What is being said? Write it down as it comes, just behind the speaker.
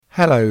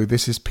Hello,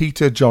 this is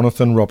Peter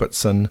Jonathan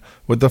Robertson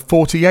with the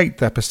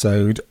 48th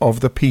episode of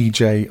the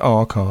PJ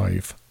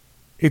Archive.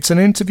 It's an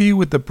interview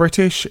with the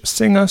British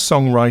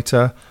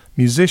singer-songwriter,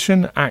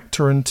 musician,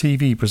 actor and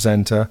TV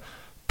presenter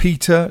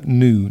Peter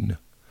NOONE,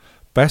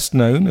 best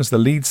known as the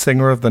lead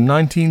singer of the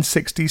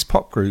 1960s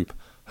pop group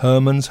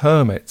Herman's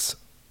Hermits.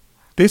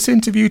 This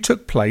interview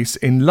took place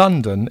in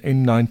London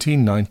in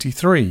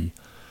 1993,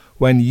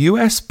 when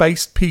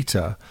US-based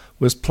Peter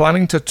was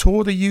planning to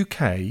tour the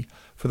UK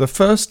for the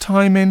first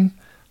time in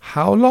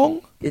how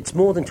long? It's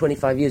more than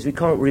 25 years. We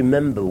can't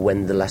remember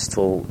when the last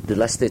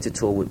theatre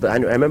tour was, but I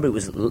remember it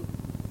was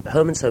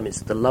Herman's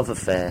Hermits, The Love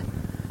Affair,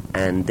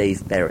 and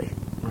Dave Berry.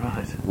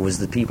 Right. Was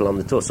the people on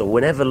the tour. So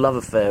whenever Love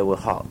Affair were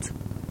hot,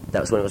 that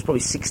was when it was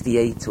probably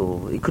 68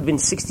 or... It could have been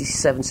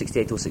 67,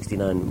 68 or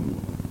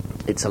 69.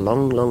 It's a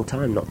long, long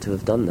time not to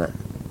have done that.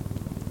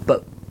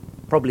 But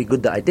probably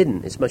good that I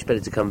didn't. It's much better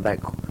to come back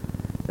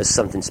as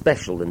something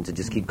special than to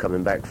just keep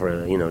coming back for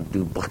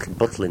do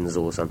Butlins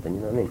or something,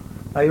 you know what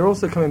I mean? You're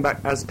also coming back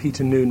as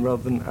Peter NOONE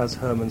rather than as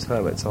Herman's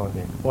Hermits, aren't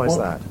you? Why is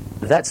that?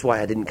 That's why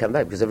I didn't come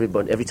back, because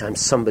every time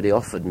somebody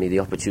offered me the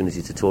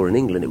opportunity to tour in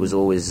England, it was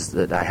always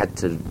that I had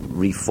to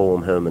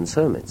reform Herman's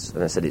Hermits.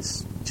 And I said,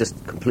 it's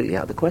just completely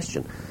out of the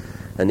question.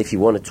 And if you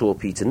want to tour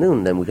Peter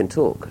NOONE, then we can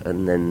talk.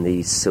 And then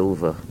the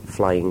Silver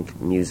Flying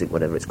Music,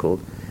 whatever it's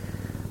called,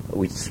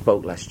 we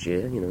spoke last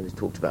year, we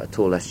talked about a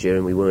tour last year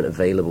and we weren't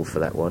available for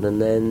that one.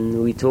 And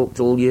then we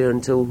talked all year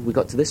until we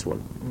got to this one.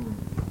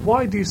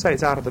 Why do you say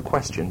it's out of the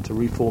question to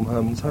reform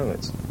Herman's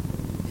Hermits?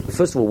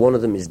 First of all, one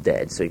of them is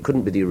dead, so it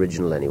couldn't be the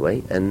original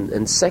anyway.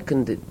 And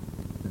second,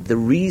 the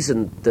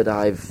reason that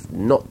I've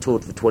not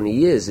toured for 20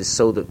 years is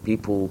so that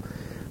people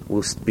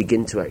will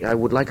begin to act. I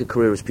would like a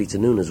career as Peter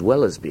NOONE as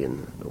well as being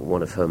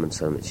one of Herman's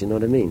Hermits, you know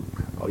what I mean?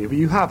 Oh, yeah, but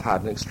you have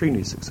had an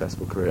extremely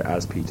successful career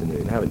as Peter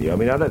NOONE, haven't you? I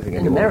mean, I don't think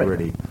anyone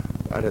really...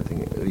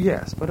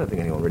 Yes, but I don't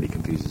think anyone really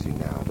confuses you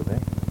now, do they?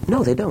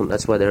 No, they don't.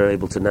 That's why they're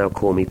able to now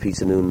call me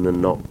Peter NOONE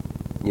and not...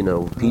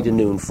 Peter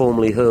NOONE,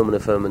 formerly Herman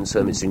of Herman's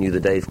Hermits, who knew the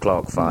Dave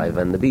Clark Five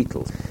and the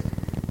Beatles.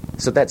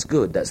 So that's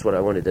good, that's what I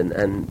wanted.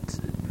 And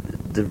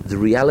the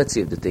reality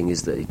of the thing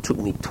is that it took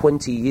me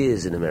 20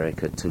 years in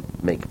America to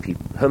make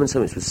people... Herman's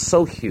Hermits was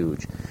so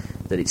huge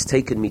that it's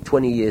taken me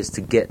 20 years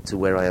to get to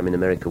where I am in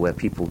America, where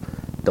people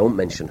don't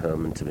mention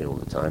Herman to me all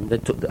the time.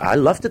 I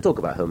love to talk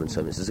about Herman's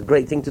Hermits. It's a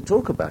great thing to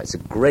talk about. It's a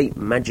great,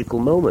 magical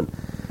moment.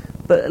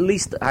 But at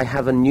least I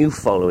have a new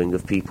following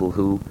of people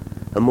who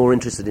are more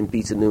interested in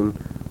Peter NOONE,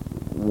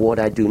 what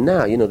I do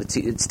now.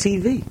 It's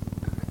TV.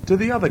 Do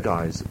the other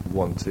guys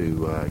want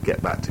to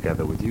get back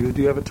together with you?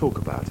 Do you ever talk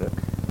about it?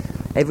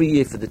 Every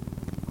year for the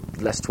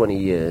last 20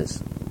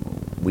 years,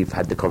 we've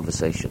had the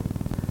conversation.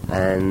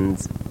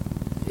 And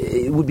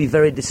it would be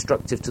very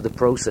destructive to the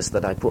process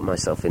that I put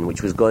myself in,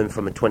 which was going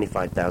from a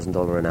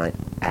 $25,000 a night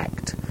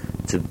act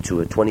to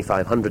a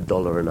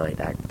 $2,500 a night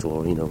act,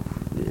 or,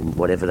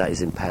 whatever that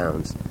is in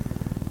pounds,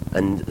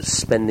 and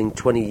spending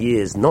 20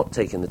 years not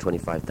taking the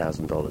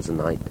 $25,000 a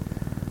night,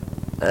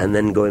 and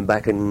then going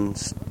back and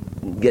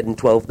getting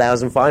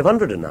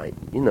 $12,500 a night,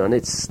 and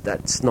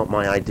that's not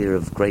my idea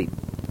of great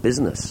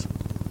business.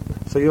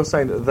 So you're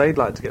saying that they'd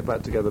like to get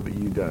back together, but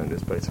you don't,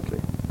 is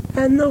basically...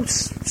 And no,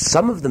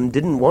 some of them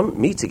didn't want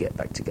me to get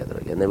back together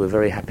again. They were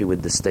very happy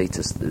with the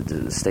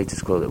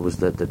status quo that was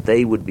that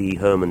they would be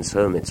Herman's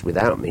Hermits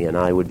without me, and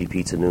I would be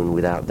Peter NOONE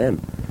without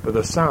them. But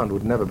the sound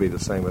would never be the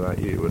same without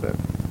you, would it?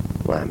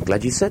 Well, I'm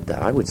glad you said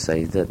that. I would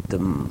say that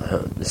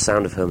the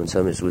sound of Herman's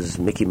Hermits was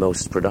Mickey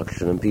Most's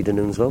production and Peter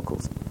NOONE's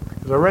vocals.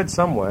 Because I read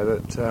somewhere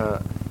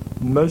that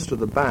most of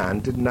the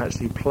band didn't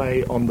actually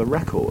play on the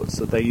records,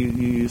 that they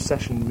used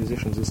session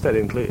musicians instead,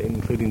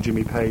 including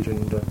Jimmy Page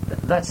and...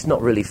 That's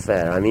not really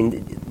fair. I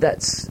mean,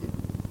 that's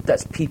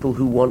people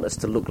who want us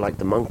to look like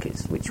the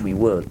Monkees, which we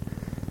weren't.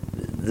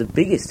 The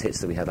biggest hits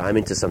that we had, I'm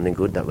Into Something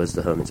Good, that was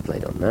the Hermits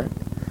played on that.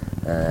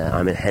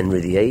 I'm in Henry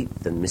VIII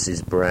and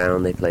Mrs.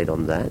 Brown, they played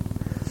on that.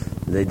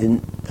 They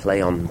didn't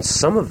play on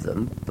some of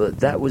them, but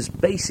that was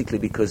basically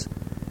because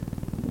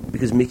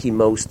Mickey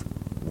Most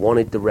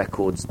wanted the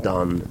records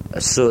done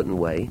a certain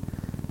way,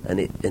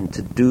 and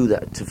to do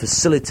that, to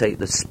facilitate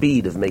the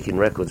speed of making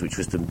records, which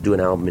was to do an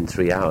album in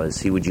 3 hours,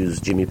 he would use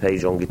Jimmy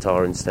Page on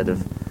guitar instead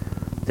of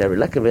Derek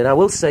Leckerman. And I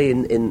will say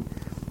in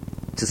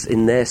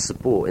their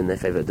support, in their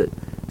favour, that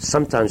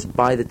sometimes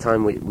by the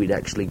time we'd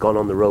actually gone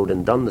on the road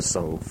and done the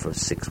song for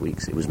 6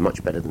 weeks, it was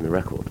much better than the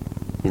record.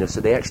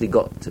 So they actually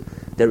got to...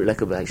 Derek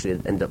Leckerman actually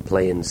ended up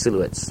playing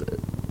Silhouettes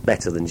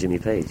better than Jimmy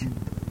Page.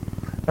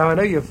 Now, I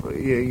know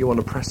you want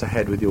to press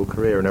ahead with your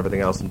career and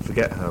everything else and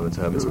forget Herman's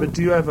Hermits, but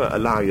do you ever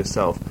allow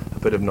yourself a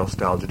bit of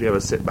nostalgia? Do you ever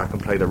sit back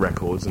and play the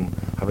records and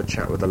have a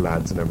chat with the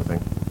lads and everything?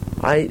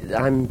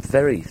 I'm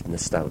very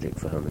nostalgic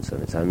for Herman's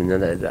Hermits. I mean,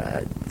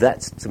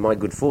 that's to my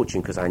good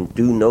fortune, because I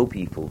do know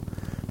people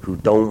who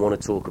don't want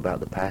to talk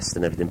about the past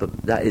and everything, but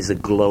that is a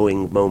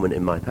glowing moment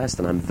in my past,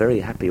 and I'm very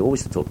happy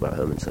always to talk about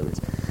Herman's Hermits.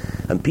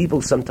 And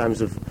people sometimes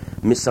have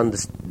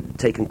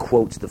taken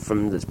quotes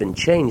that's been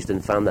changed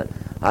and found that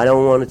I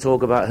don't want to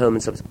talk about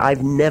Herman's Hermits.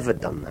 I've never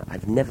done that.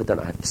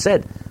 I've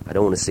said I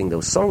don't want to sing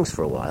those songs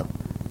for a while.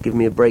 Give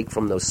me a break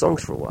from those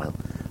songs for a while.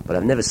 But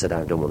I've never said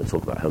I don't want to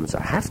talk about Hermits.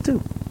 I have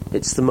to.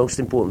 It's the most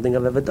important thing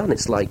I've ever done.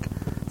 It's like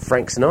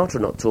Frank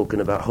Sinatra not talking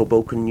about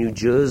Hoboken, New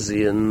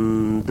Jersey,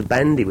 and the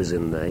band he was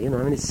in there. You know,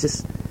 I mean, it's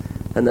just...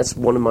 And that's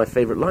one of my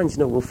favourite lines.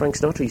 You know, well, Frank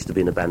Sinatra used to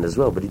be in a band as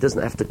well, but he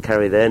doesn't have to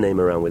carry their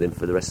name around with him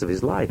for the rest of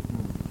his life.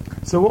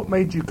 So what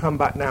made you come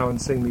back now and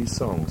sing these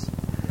songs?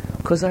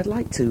 Because I'd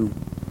like to...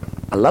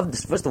 I love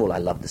this. First of all, I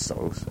love the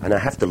songs, and I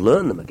have to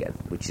learn them again,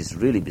 which is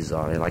really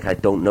bizarre. Like, I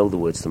don't know the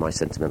words to My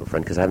Sentimental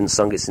Friend because I haven't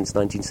sung it since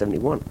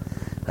 1971.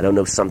 I don't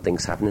know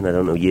Something's Happening. I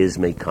don't know Years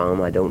May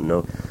Come. I don't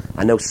know...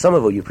 I know some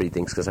of All You Pretty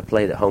Things because I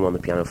play it at home on the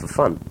piano for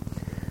fun.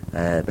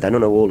 But I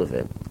don't know all of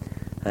it.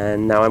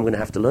 And now I'm going to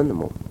have to learn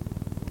them all.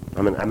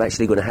 I'm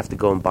actually going to have to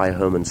go and buy a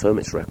Herman's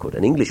Hermits record,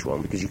 an English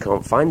one, because you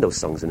can't find those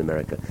songs in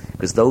America,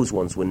 because those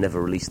ones were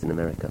never released in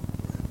America.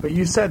 But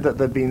you said that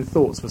there'd been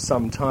thoughts for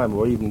some time,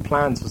 or even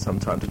plans for some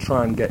time, to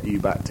try and get you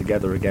back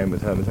together again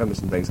with Herman's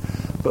Hermits and things.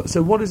 But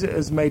so what is it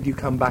has made you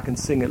come back and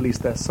sing at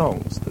least their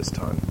songs this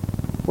time?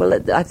 Well,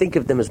 I think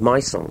of them as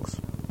my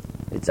songs.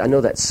 I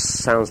know that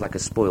sounds like a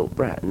spoiled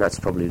brat, and that's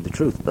probably the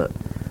truth, but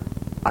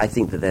I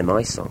think that they're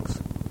my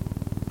songs.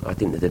 I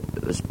think that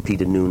it was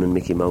Peter Noone and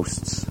Mickey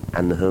Most's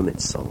and the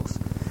Hermits songs.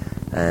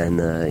 And,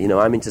 you know,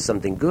 I'm Into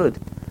Something Good.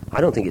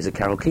 I don't think it's a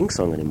Carole King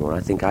song anymore. I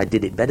think I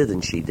did it better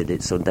than she did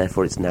it, so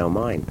therefore it's now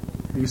mine.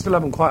 You still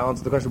haven't quite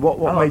answered the question.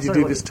 What made you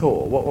do this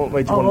tour? What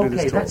made you want to do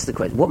this tour? That's the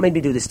question. What made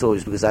me do this tour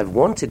is because I've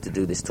wanted to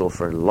do this tour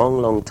for a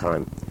long, long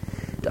time.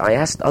 I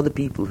asked other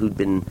people who'd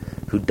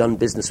done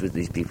business with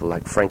these people,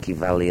 like Frankie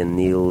Valli and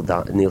Neil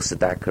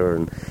Sedaka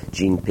and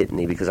Gene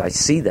Pitney, because I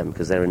see them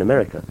because they're in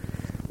America.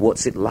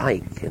 What's it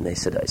like? And they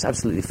said, it's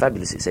absolutely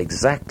fabulous. It's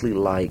exactly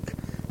like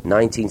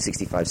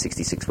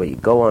 1965-66, where you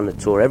go on a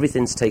tour,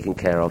 everything's taken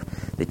care of.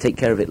 They take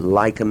care of it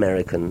like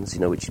Americans, you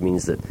know, which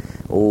means that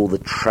all the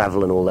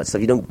travel and all that stuff,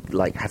 you don't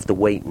like have to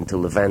wait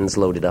until the van's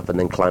loaded up and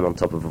then climb on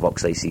top of a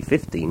Vox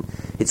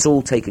AC-15. It's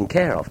all taken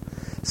care of.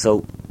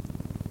 So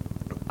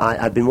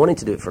I've been wanting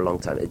to do it for a long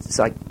time. It's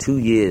like 2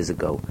 years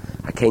ago,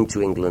 I came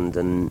to England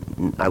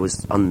and I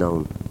was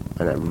unknown,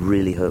 and it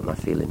really hurt my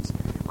feelings.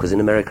 Because in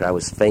America I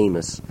was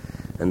famous,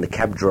 and the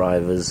cab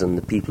drivers and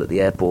the people at the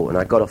airport, and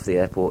I got off the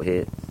airport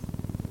here,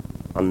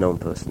 unknown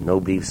person.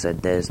 Nobody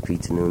said, there's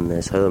Peter Noone,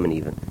 there's Herman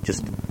even.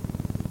 Just,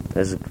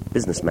 there's a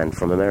businessman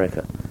from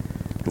America.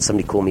 And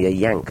somebody called me a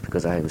Yank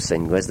because I was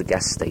saying, where's the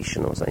gas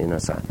station? Or something, you know,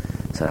 so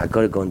I've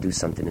got to go and do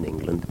something in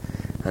England.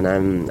 And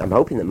I'm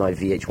hoping that my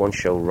VH1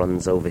 show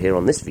runs over here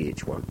on this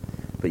VH1.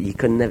 But you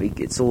can never,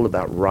 it's all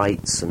about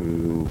rights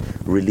and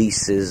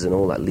releases and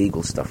all that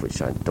legal stuff,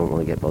 which I don't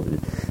want to get bothered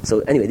with.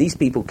 So anyway, these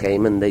people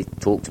came and they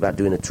talked about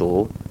doing a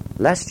tour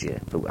last year,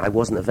 but I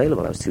wasn't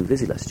available. I was too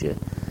busy last year.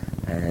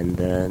 And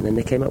then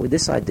they came up with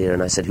this idea,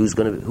 and I said,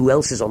 who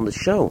else is on the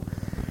show?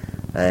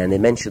 And they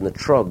mentioned the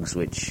Troggs,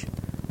 which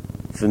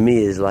for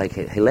me is like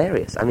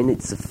hilarious. I mean,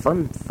 it's a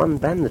fun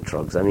band, the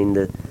Troggs. I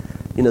mean,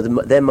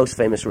 their most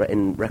famous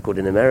record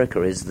in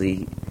America is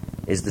the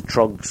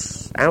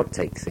Troggs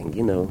outtake thing,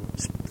 you know,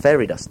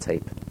 fairy dust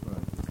tape.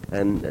 Right.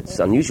 And it's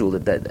unusual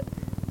that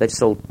they've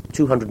sold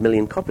 200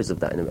 million copies of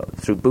that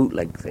through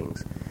bootleg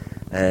things.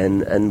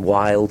 And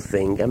Wild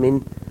Thing. I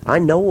mean, I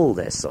know all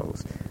their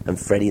songs. And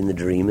Freddie and the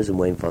Dreamers and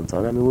Wayne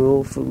Fontana. I mean,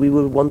 we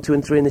were 1, 2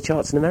 and 3 in the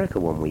charts in America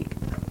one week.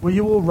 Were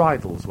you all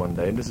rivals one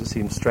day? And does it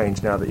seem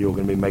strange now that you're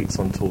going to be mates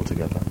on tour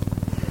together?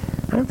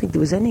 I don't think there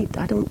was any...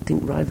 I don't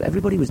think rival...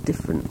 Everybody was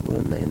different,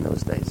 weren't they, in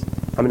those days?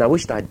 I mean, I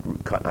wished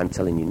I'm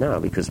Telling You Now,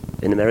 because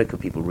in America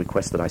people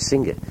request that I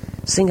sing it.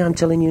 Sing I'm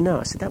Telling You Now.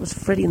 I said, that was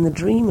Freddie and the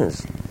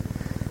Dreamers.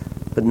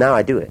 But now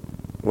I do it.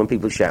 When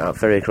people shout out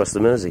Ferry Across the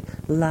Mersey,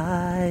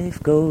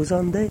 life goes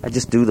on day. I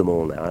just do them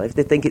all now. If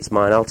they think it's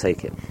mine, I'll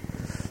take it.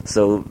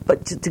 So,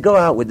 but to go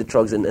out with the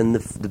Troggs, and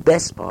the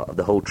best part of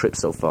the whole trip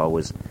so far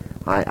was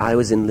I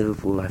was in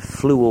Liverpool. I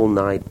flew all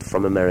night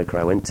from America.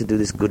 I went to do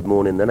this Good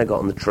Morning, then I got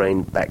on the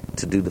train back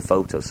to do the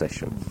photo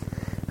session.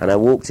 And I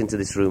walked into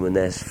this room, and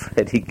there's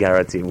Freddie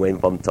Garrity and Wayne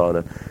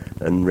Fontana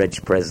and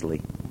Reg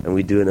Presley, and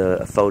we're doing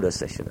a photo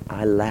session.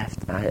 I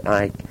laughed.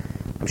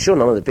 I'm sure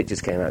none of the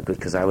pictures came out good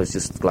because I was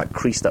just like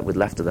creased up with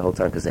laughter the whole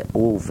time because they're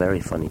all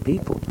very funny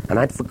people. And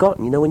I'd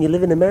forgotten, you know, when you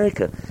live in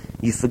America,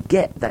 you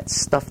forget that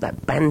stuff,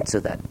 that banter,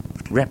 that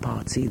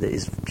repartee that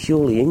is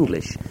purely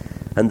English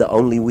and that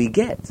only we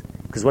get.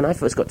 Because when I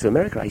first got to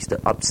America, I used to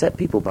upset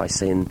people by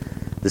saying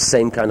the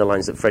same kind of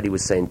lines that Freddie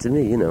was saying to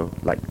me, you know,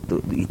 like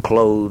your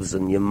clothes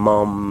and your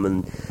mum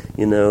and,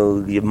 you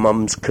know, your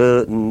mum's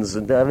curtains.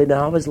 And I mean,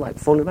 I was like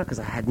falling back because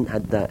I hadn't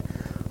had that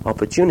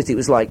opportunity. It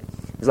was like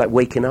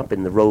waking up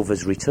in the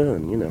Rover's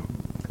Return, you know.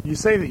 You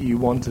say that you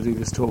want to do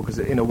this tour because,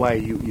 in a way,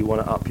 you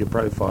want to up your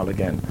profile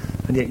again,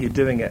 and yet you're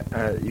doing it.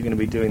 You're going to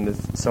be doing the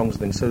songs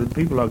and things, so that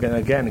people are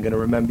going to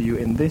remember you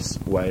in this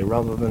way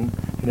rather than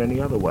in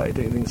any other way.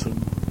 Don't you think it's sort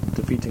of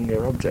defeating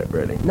their object,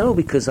 really? No,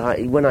 because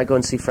when I go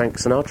and see Frank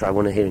Sinatra, I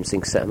want to hear him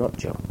sing "Set 'Em Up,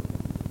 Joe,"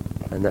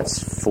 and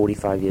that's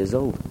 45 years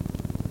old,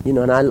 you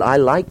know. And I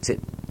liked it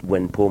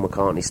when Paul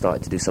McCartney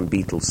started to do some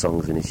Beatles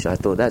songs in his show, I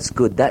thought, that's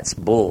good, that's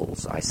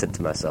balls, I said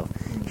to myself.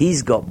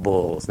 He's got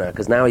balls now,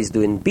 because now he's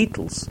doing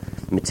Beatles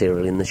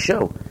material in the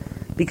show.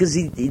 Because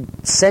he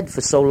said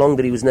for so long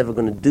that he was never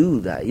going to do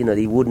that, that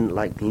he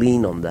wouldn't,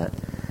 lean on that.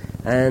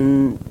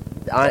 And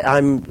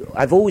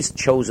I've always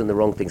chosen the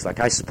wrong things. Like,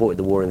 I supported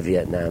the war in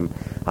Vietnam.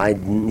 I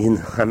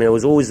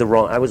was always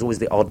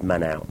the odd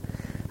man out.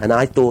 And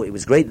I thought it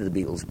was great that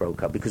the Beatles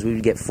broke up because we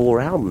would get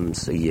 4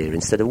 albums a year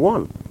instead of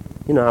 1.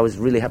 I was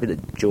really happy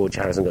that George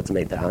Harrison got to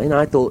make that.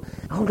 I thought,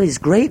 it's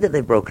great that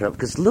they've broken up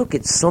because, look,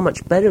 it's so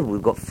much better.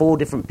 We've got 4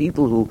 different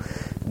people who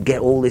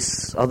get all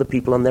this other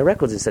people on their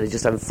records instead of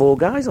just having 4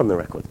 guys on the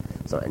record.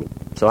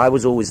 So I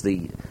was always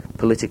the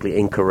politically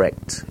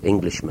incorrect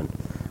Englishman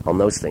on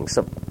those things.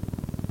 So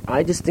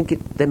I just think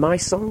they're my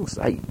songs.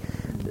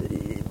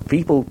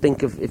 People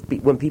think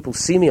when people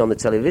see me on the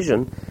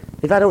television,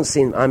 if I don't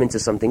sing I'm Into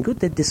Something Good,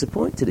 they're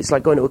disappointed. It's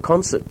like going to a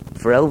concert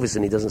for Elvis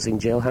and he doesn't sing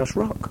Jailhouse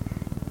Rock.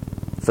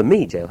 For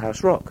me,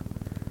 Jailhouse Rock.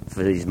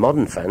 For these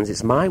modern fans,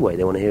 it's my way.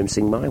 They want to hear him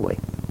sing my way.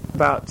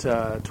 About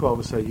 12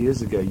 or so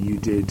years ago, you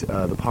did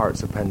The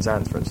Pirates of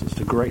Penzance, for instance,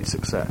 to great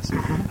success.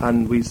 Mm-hmm.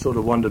 And we sort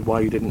of wondered why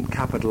you didn't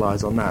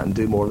capitalise on that and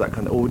do more of that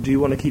kind of... Or do you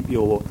want to keep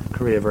your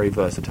career very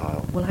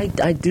versatile? Well, I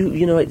do.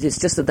 It's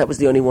just that was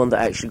the only one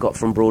that I actually got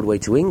from Broadway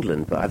to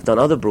England. But I've done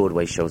other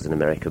Broadway shows in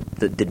America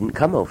that didn't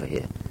come over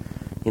here.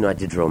 I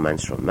did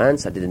Romance.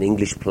 I did an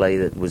English play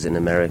that was in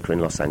America, in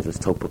Los Angeles,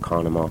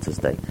 Topocana Martyrs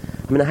Day.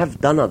 I have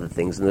done other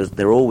things, and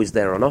they're always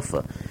there on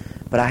offer.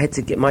 But I had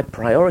to get... My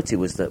priority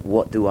was that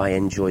what do I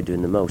enjoy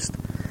doing the most?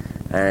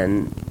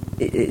 And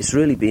it's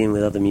really being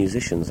with other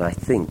musicians, I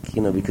think,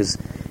 because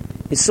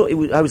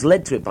I was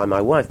led to it by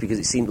my wife, because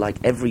it seemed like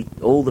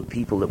all the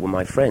people that were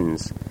my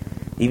friends,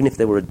 even if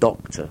they were a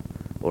doctor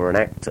or an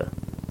actor,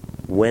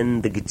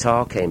 when the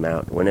guitar came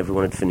out, when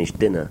everyone had finished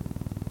dinner,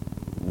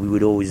 we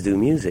would always do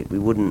music. We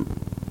wouldn't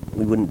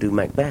do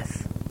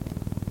Macbeth.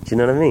 Do you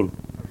know what I mean?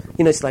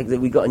 It's like that.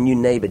 We got a new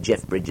neighbour,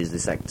 Jeff Bridges,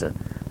 this actor,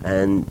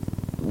 and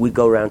we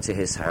go round to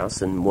his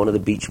house, and one of the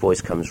Beach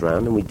Boys comes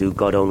round, and we do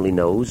God Only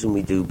Knows, and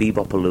we do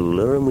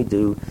Bebopaloola, and we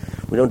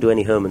don't do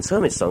any Herman's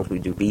Hermit songs. We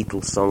do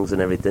Beatles songs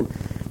and everything,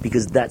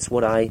 because that's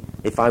what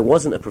if I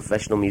wasn't a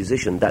professional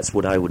musician, that's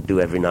what I would do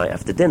every night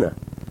after dinner,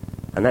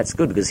 and that's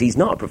good because he's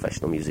not a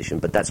professional musician,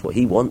 but that's what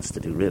he wants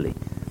to do, really.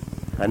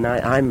 And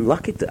I'm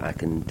lucky that I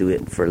can do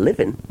it for a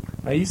living.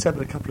 Now, you said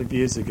that a couple of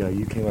years ago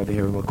you came over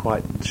here and were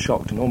quite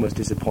shocked and almost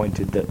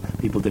disappointed that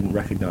people didn't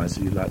recognise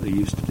you like they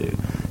used to do.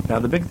 Now,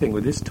 the big thing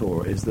with this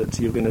tour is that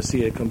you're going to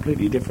see a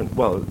completely different...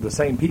 Well, the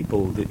same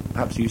people that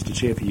perhaps used to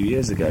cheer for you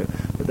years ago,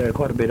 but they're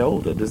quite a bit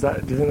older. Do you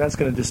think that's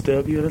going to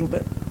disturb you a little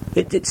bit?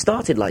 It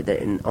started like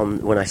that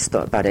when I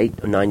started about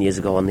 8 or 9 years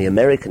ago on the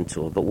American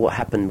tour, but what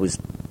happened was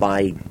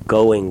by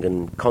going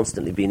and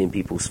constantly being in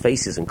people's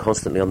faces and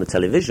constantly on the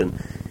television,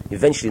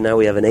 eventually now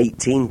we have an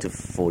 18 to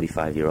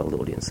 45-year-old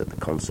audience at the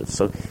concerts.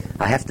 So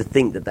I have to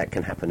think that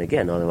can happen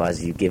again,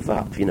 otherwise you give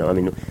up.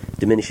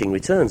 Diminishing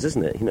returns,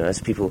 isn't it?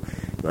 As people...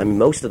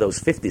 most of those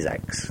 50s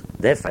acts,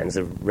 their fans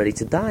are ready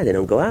to die. They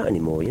don't go out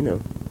anymore,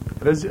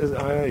 But as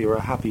I know you're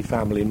a happy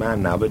family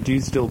man now, but do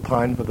you still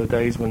pine for the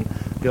days when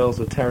girls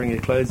were tearing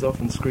your clothes off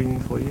and screaming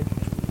for you?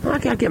 I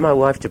get my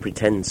wife to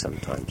pretend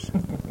sometimes.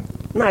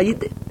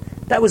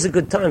 That was a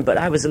good time, but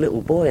I was a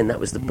little boy, and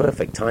that was the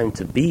perfect time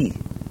to be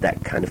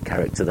that kind of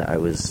character that I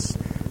was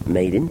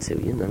made into.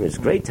 It was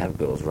great to have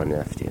girls running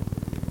after you.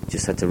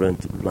 Just had to learn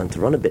to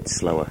run a bit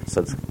slower, so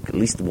that at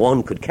least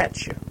one could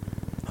catch you.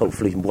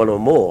 Hopefully, one or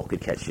more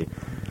could catch you.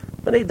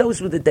 But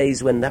those were the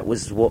days when that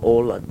was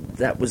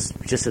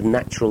just a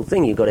natural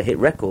thing. You got a hit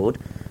record,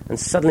 and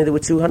suddenly there were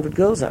 200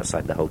 girls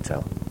outside the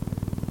hotel.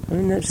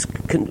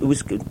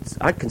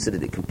 I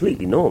considered it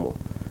completely normal.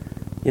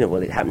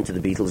 Well, it happened to the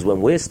Beatles. When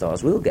we're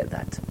stars, we'll get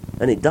that,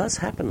 and it does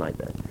happen like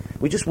that.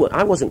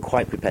 I wasn't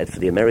quite prepared for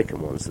the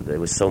American ones. That there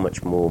was so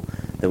much more.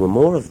 There were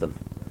more of them,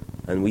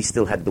 and we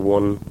still had the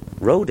one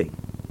roadie,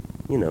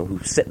 who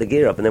set the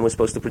gear up, and then was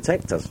supposed to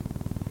protect us.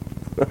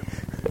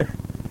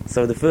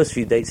 So the first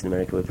few dates in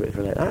America were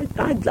pretty...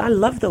 I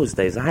love those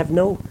days. I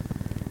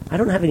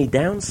don't have any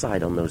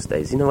downside on those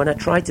days. When I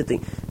try to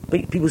think...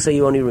 People say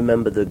you only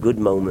remember the good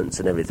moments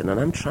and everything, and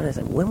I'm trying to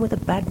think, when were the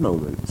bad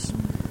moments?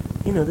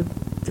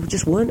 There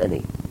just weren't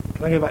any.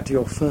 Can I go back to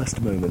your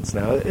first moments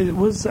now?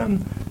 Was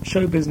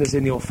show business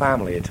in your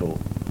family at all?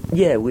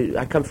 Yeah,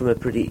 I come from a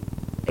pretty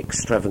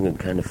extravagant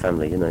kind of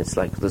family. It's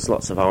like there's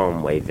lots of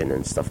arm waving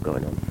and stuff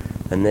going on,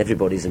 and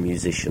everybody's a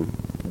musician.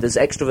 There's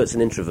extroverts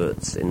and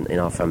introverts in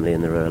our family,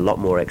 and there are a lot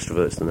more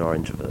extroverts than there are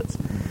introverts.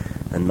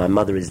 And my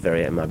mother is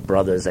and my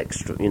brother's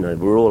extra.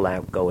 We're all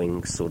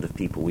outgoing sort of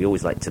people. We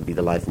always like to be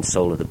the life and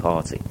soul of the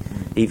party,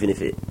 even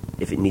if it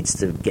needs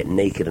to get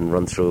naked and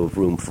run through a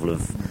room full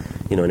of,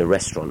 in a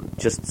restaurant,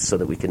 just so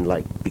that we can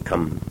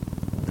become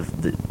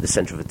the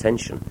centre of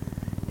attention.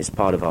 It's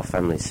part of our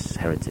family's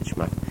heritage.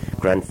 My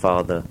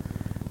grandfather,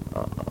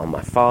 on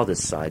my father's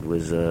side,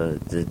 was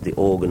the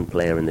organ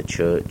player in the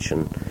church,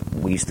 and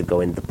we used to go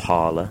in the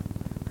parlour,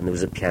 and there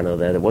was a piano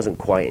there that wasn't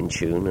quite in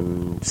tune,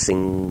 and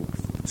sing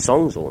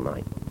songs all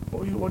night.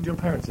 What are your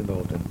parents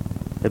involved in?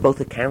 They're both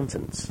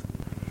accountants.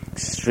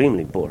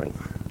 Extremely boring.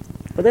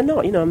 But they're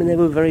not,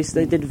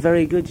 they did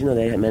very good,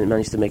 they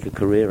managed to make a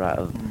career out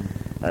of,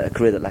 a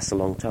career that lasts a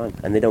long time.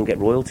 And they don't get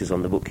royalties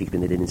on the bookkeeping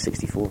they did in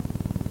 1964.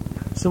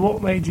 So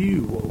what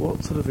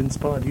sort of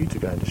inspired you to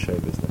go into show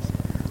business?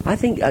 I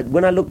think,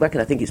 when I look back,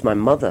 and I think it's my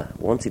mother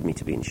wanted me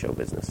to be in show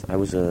business. I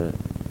was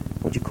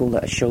what do you call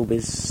that, a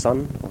showbiz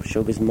son or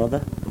showbiz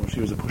mother? Well,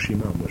 she was a pushy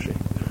mum, was she?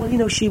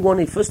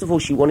 Well,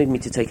 she wanted me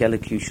to take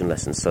elocution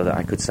lessons so that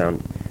I could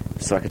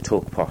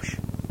talk posh.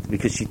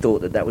 Because she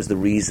thought that was the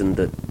reason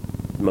that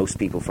most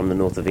people from the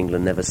north of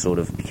England never sort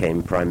of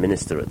became Prime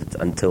Minister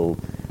until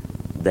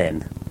then.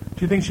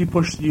 Do you think she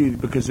pushed you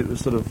because it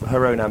was sort of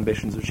her own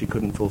ambitions that she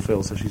couldn't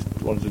fulfil, so she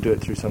wanted to do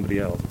it through somebody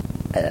else?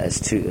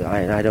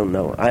 I don't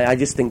know. I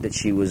just think that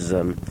she was...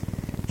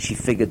 she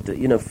figured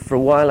that, for a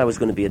while I was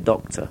going to be a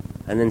doctor,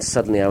 and then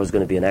suddenly I was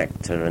going to be an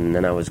actor, and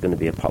then I was going to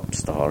be a pop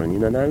star,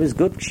 and, and it was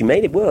good. She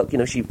made it work.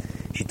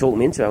 She talked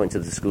me into it. I went to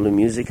the School of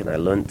Music, and I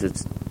learned to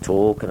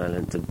talk, and I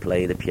learned to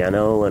play the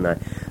piano, and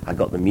I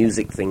got the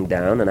music thing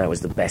down, and I was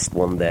the best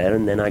one there,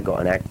 and then I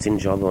got an acting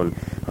job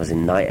I was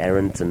in Knight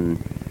Errant and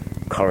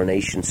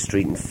Coronation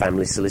Street and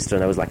Family Solicitor,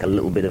 and I was like a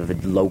little bit of a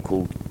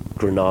local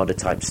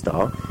Granada-type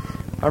star.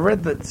 I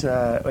read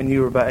that when you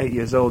were about 8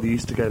 years old, you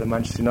used to go to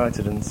Manchester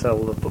United and sell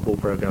the football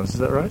programmes. Is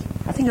that right?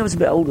 I think I was a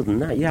bit older than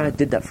that. Yeah, I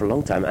did that for a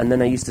long time. And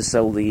then I used to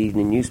sell the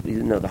evening news,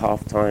 the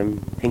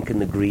half-time, Pink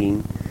and the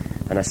Green.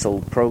 And I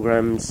sold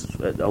programmes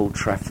at Old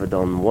Trafford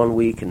on one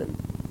week.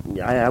 And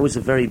I was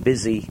a very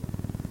busy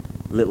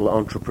little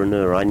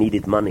entrepreneur. I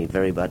needed money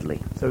very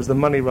badly. So it was the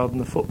money rather than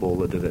the football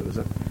that did it, was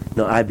it?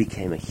 No, I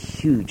became a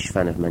huge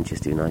fan of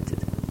Manchester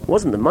United. It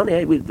wasn't the money.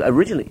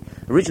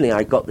 Originally,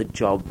 I got the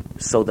job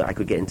so that I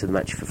could get into the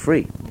match for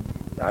free.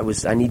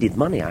 I needed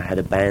money. I had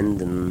a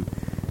band and,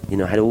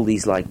 had all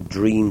these,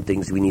 dream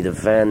things. We need a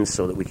van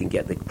so that we can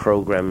get the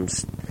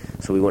programmes,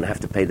 so we won't have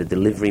to pay the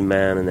delivery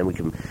man, and then we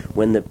can,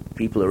 when the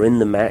people are in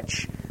the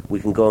match, we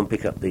can go and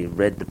pick up the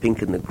red, the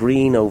pink and the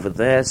green over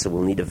there, so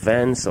we'll need a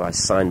van. So I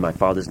signed my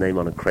father's name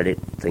on a credit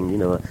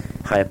thing, a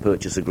hire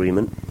purchase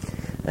agreement.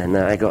 And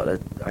I got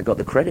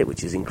the credit,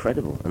 which is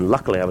incredible. And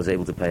luckily I was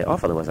able to pay it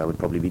off, otherwise I would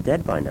probably be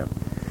dead by now.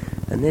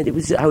 And then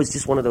I was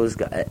just one of those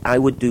guys. I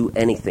would do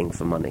anything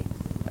for money.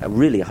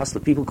 Really a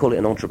hustler. People call it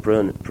an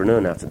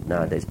entrepreneur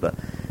nowadays, but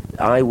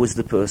I was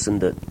the person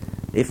that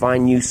if I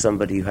knew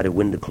somebody who had a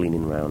window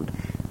cleaning round,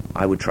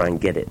 I would try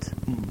and get it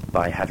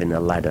by having a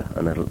ladder.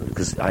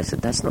 Because I said,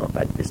 that's not a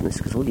bad business,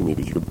 because all you need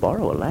is you could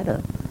borrow a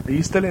ladder. Are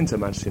you still into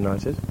Manchester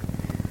United?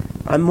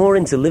 I'm more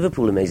into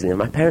Liverpool, amazingly.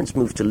 My parents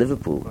moved to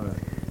Liverpool. Right.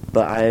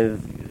 But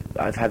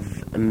I've had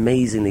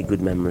amazingly good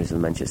memories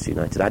of Manchester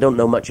United. I don't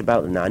know much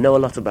about them now. I know a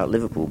lot about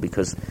Liverpool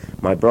because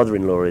my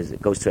brother-in-law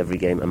goes to every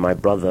game, and my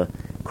brother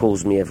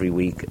calls me every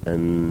week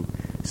and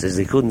says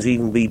they couldn't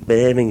even beat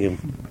Birmingham.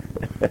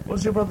 What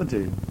does your brother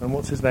do? And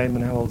what's his name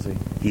and how old is he?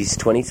 He's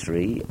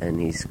 23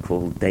 and he's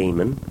called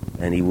Damon,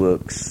 and he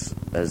works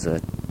as a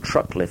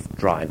truck lift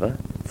driver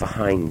for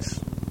Heinz.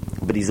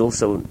 But he's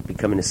also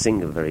becoming a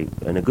singer,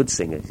 and a good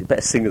singer. He's a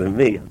better singer than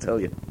me, I'll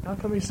tell you. How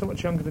come he's so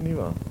much younger than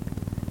you are?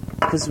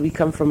 Because we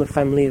come from a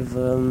family of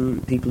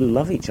people who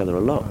love each other a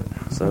lot.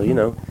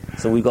 Right.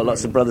 So we've got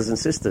lots of brothers and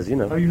sisters,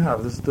 Oh, you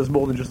have? There's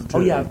more than just the two?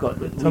 Oh, yeah, I've got...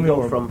 Tell me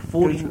more. From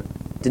 40...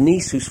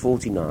 Denise, who's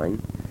 49,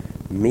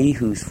 me,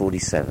 who's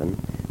 47,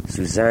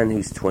 Suzanne,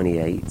 who's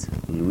 28,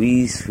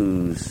 Louise,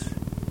 who's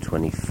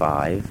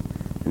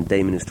 25, and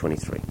Damon, who's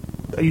 23.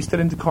 Are you still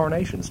into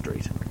Coronation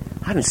Street?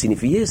 I haven't seen it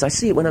for years. I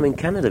see it when I'm in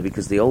Canada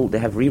because they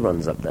have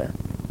reruns up there.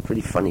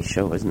 Pretty funny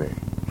show, isn't it?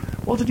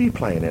 What did you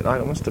play in it? I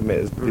must admit,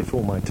 it was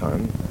before my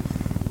time.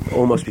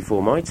 Almost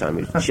before my time.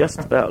 It was just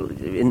about...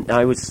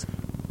 I was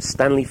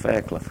Stanley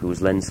Fairclough, who was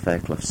Len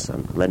Fairclough's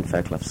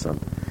son.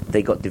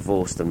 They got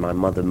divorced and my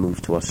mother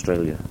moved to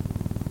Australia.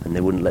 And they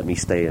wouldn't let me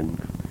stay in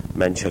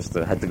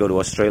Manchester. I had to go to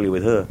Australia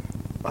with her.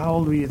 How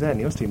old were you then?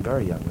 You must have been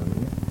very young, weren't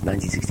you?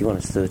 1961, I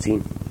was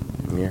 13.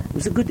 Yeah.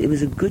 It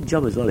was a good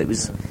job as well. It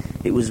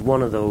was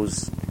one of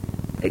those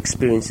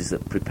experiences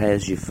that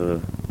prepares you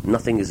for...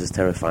 Nothing is as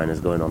terrifying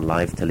as going on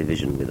live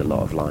television with a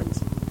lot of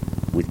lines,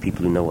 with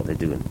people who know what they're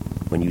doing,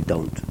 when you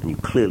don't, and you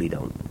clearly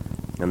don't.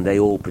 And they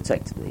all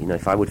protected me.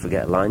 If I would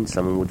forget a line,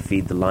 someone would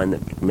feed the line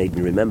that made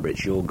me remember.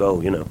 It's your go,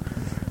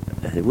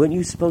 Weren't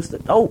you supposed to...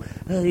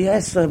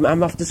 yes,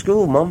 I'm off to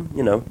school, Mum,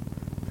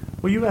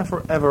 Were you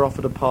ever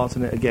offered a part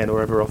in it again,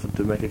 or ever offered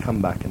to make a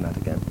comeback in that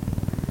again?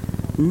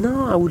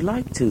 No, I would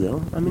like to,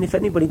 though. I mean, if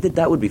anybody did,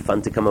 that would be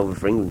fun to come over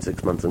for England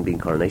 6 months and be in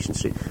Coronation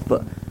Street.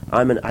 But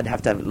I'd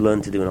have to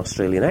learn to do an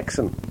Australian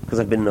accent, because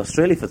I've been in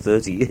Australia for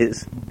 30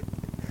 years.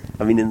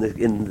 I mean,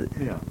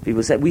 yeah.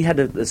 People said... We had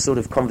a sort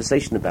of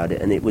conversation about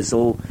it, and it was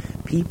all...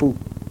 People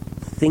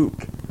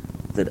think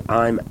that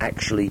I'm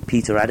actually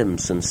Peter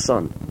Adamson's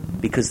son,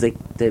 because they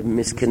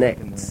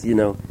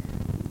misconnect,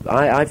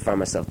 I find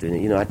myself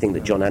doing it, I think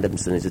that John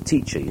Adamson is a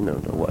teacher,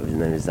 what his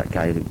name is, that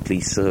guy, the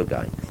Please Sir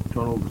guy.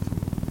 John Alderton.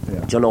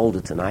 Yeah. John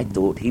Alderton, I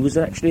thought he was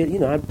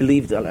actually, I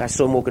believed, I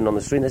saw him walking on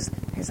the street, and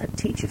there's that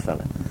teacher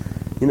fella.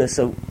 You know,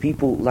 so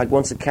people, like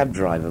once a cab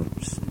driver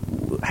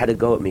had a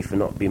go at me for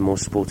not being more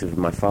supportive of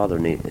my father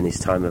in his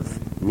time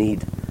of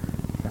need.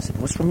 I said,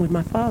 what's wrong with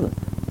my father?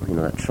 You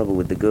know, that trouble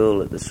with the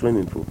girl at the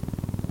swimming pool.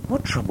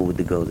 What trouble with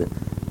the girl?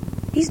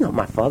 He's not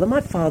my father.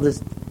 My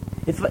father's...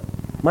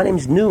 my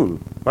name's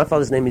Noone. My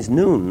father's name is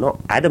Noone, not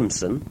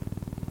Adamson.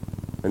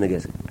 And they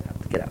goes,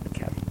 get out of the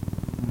cab.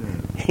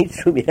 No. He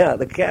threw me out of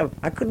the cab.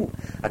 I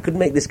couldn't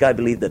make this guy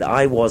believe that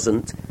I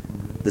wasn't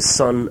the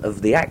son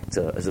of the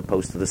actor as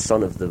opposed to the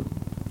son of the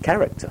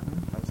character.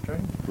 That's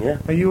strange. Yeah.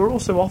 Now, you were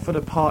also offered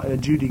a part in a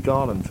Judy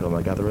Garland film,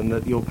 I gather, and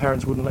that your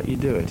parents wouldn't let you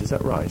do it. Is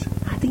that right?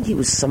 I think it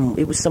was some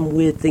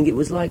weird thing. It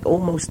was like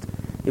almost...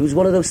 It was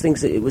one of those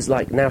things that it was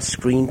like now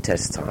screen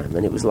test time,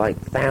 and it was like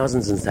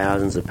thousands and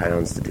thousands of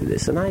pounds to do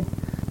this, and I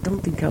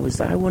don't think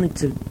I wanted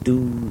to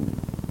do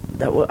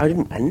that.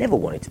 I never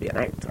wanted to be an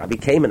actor. I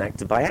became an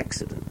actor by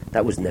accident.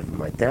 That was never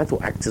my thing. I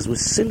thought actors were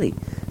silly.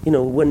 You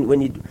know,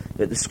 when you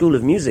at the School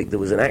of Music, there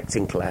was an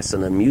acting class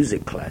and a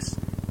music class.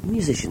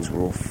 Musicians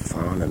were all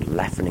fun and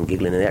laughing and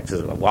giggling, and the actors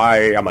were like,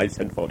 "Why am I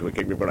sent for to a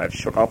kingdom when I've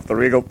shook off the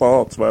regal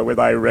thoughts wherewith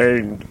I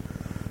reigned?"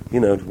 You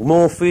know,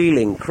 more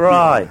feeling,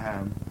 cry.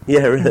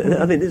 Yeah,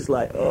 I mean, it's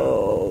like,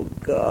 oh,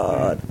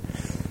 God.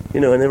 You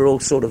know, and they were all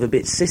sort of a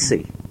bit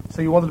sissy.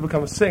 So you wanted to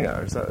become a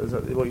singer? Is that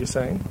what you're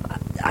saying?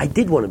 I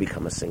did want to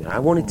become a singer. I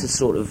wanted to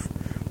sort of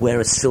wear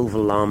a silver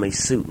lame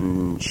suit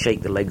and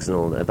shake the legs and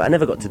all that. But I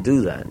never got to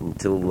do that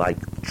until,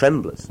 like,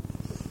 Tremblers,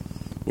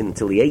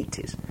 until the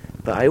 80s.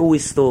 But I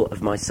always thought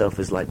of myself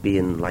as, like,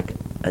 being, like,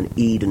 an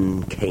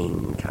Eden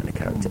Kane kind of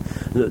character.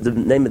 The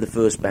name of the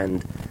first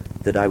band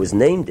that I was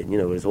named in, you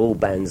know, it was all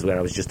bands where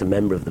I was just a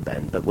member of the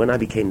band. But when I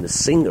became the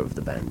singer of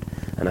the band,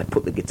 and I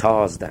put the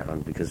guitars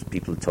down because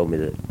people had told me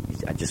that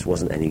I just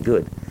wasn't any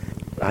good,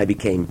 I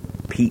became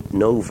Pete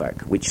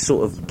Novak, which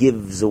sort of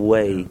gives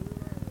away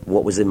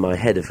what was in my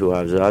head of who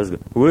I was. I was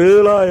going,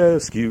 will I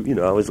ask you? You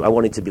know, I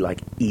wanted to be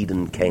like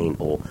Eden Kane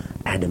or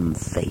Adam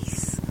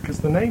Faith.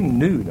 Because the name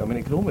Noone, I mean,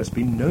 it could almost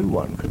be no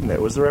one, couldn't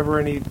it? Was there ever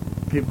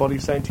anybody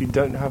saying to you,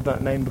 don't have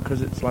that name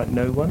because it's like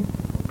no one?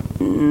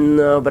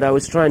 No, but I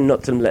was trying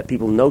not to let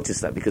people notice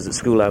that, because at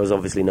school I was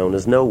obviously known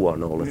as No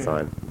One all the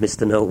time.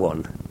 Mr. No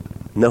One.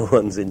 No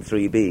one's in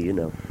 3B, you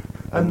know.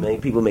 And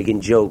people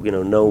making joke, you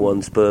know, no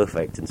one's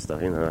perfect and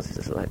stuff, you know. It's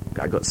just like,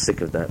 I got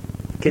sick of that.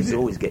 Kids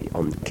always get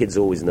on. Kids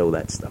always know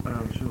that stuff.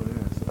 I'm sure,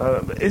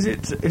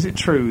 yes. Is it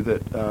true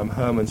that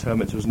Herman's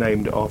Hermits was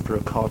named after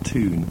a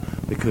cartoon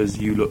because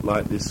you look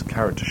like this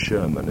character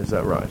Sherman? Is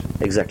that right?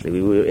 Exactly.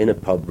 We were in a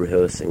pub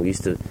rehearsing. We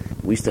used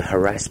to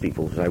harass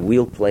people. Like,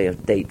 we'll play a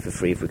date for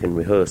free if we can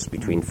rehearse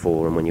between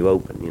 4 and when you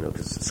open, you know,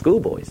 because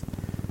schoolboys.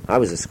 I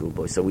was a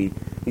schoolboy, so we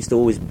used to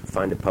always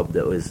find a pub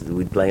that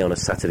we'd play on a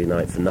Saturday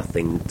night for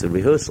nothing to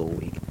rehearse all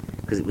week,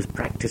 because it was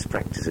practice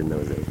in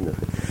those days, you know,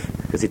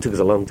 because it took us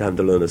a long time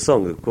to learn a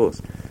song, of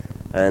course.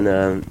 And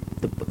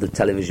the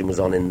television was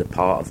on in the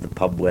part of the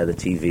pub where the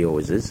TV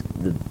always is.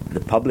 The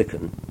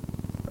publican,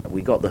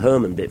 we got the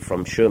Herman bit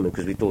from Sherman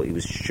because we thought he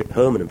was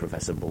Herman and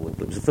Professor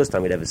Bullwinkle. It was the first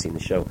time we'd ever seen the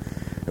show.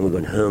 And we were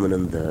going, Herman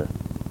and the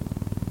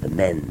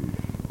men.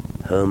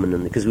 Herman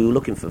and... Because we were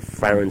looking for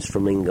Farron's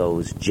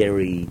Flamingos,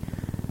 Jerry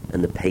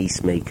and the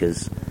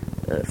Pacemakers,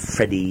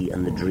 Freddie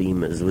and the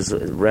Dreamers. It was,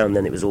 around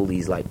then it was all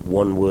these, like,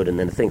 one word and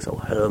then a thing. So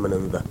Herman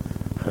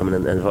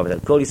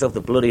and call yourself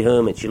the Bloody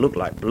Hermits. You look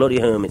like Bloody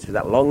Hermits with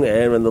that long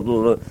hair and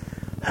the...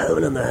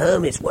 Herman and the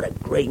Hermits, what a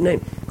great name.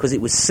 Because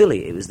it was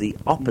silly. It was the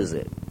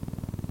opposite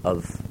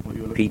of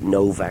Pete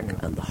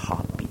Novak and the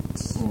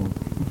Heartbeats.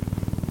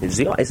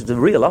 It's the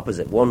real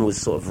opposite. One was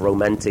sort of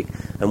romantic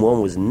and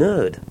one was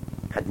nerd.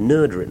 Had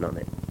nerd written on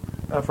it.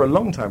 For a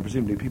long time,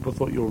 presumably, people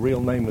thought your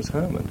real name was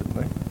Herman, didn't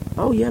they?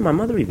 Oh, yeah, my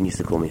mother even used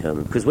to call me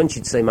Herman. Because when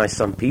she'd say my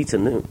son Peter,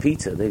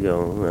 they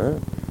go,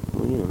 well,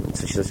 you know,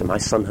 so she'd say my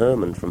son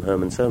Herman from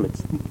Herman's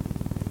Hermits.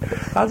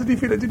 How did you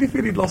feel? Did you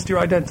feel you'd lost your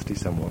identity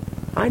somewhat?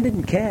 I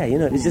didn't care, you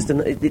know. It was just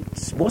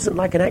it wasn't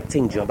like an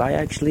acting job. I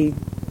actually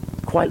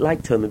quite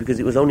liked Herman because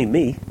it was only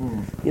me.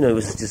 You know, it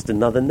was just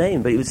another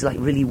name. But it was like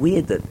really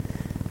weird that,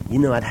 you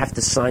know, I'd have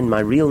to sign my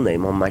real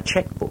name on my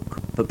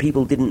checkbook, but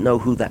people didn't know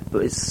who that.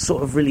 But it's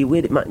sort of really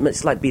weird.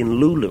 It's like being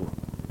Lulu.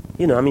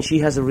 You know, I mean, she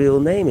has a real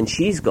name and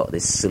she's got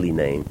this silly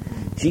name.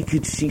 She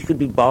could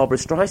be Barbara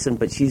Streisand,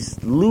 but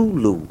she's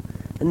Lulu.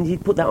 And you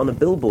put that on a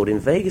billboard in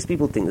Vegas,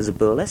 people think there's a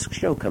burlesque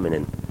show coming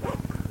in.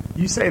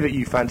 You say that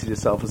you fancied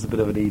yourself as a bit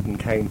of an Eden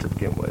Kane to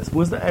begin with.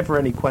 Was there ever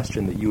any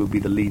question that you would be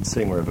the lead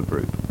singer of a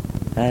group?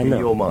 In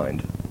your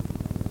mind?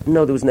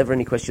 No, there was never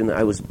any question that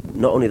I was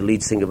not only the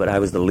lead singer, but I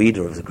was the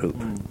leader of the group.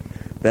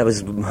 That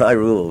was my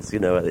rules, you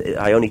know.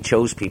 I only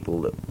chose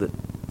people that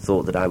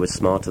thought that I was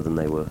smarter than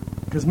they were.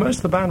 Because most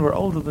of the band were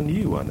older than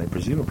you, weren't they,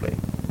 presumably?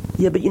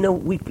 Yeah, but, you know,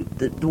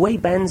 the way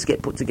bands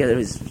get put together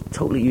is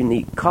totally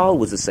unique. Carl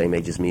was the same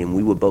age as me, and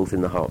we were both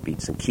in the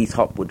Heartbeats, and Keith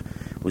Hopwood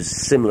was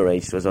similar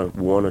age to us, 1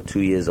 or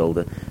 2 years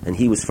older, and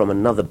he was from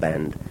another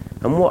band.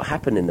 And what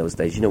happened in those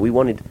days, you know, we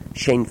wanted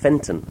Shane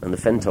Fenton and the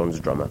Fentones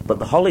drummer, but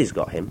the Hollies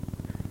got him.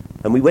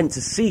 And we went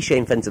to see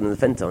Shane Fenton and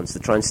the Fentones to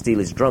try and steal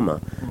his drummer,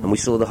 and we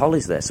saw the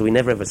Hollies there, so we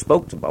never ever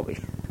spoke to Bobby.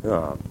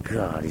 Oh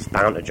God, he's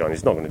bound to join.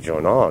 He's not going to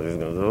join ours. He's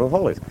going to do the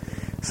Hollies.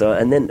 So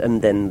and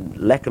then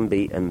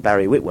Leckenby and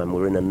Barry Whitwell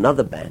were in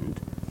another band,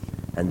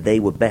 and they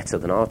were better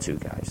than our two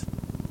guys.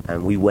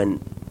 And we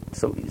went.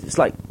 So it's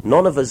like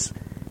none of us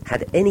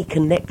had any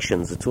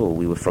connections at all.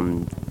 We were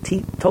from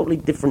totally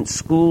different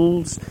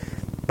schools,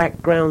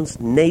 backgrounds,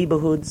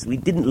 neighbourhoods. We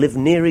didn't live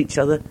near each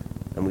other,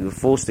 and we were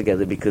forced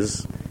together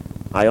because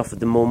I offered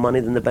them more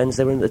money than the bands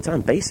they were in at the time.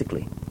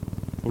 Basically,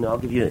 I'll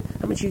give you.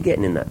 How much are you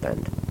getting in that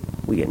band?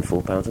 We're getting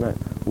 £4 an hour.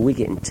 Well, we're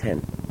getting 10.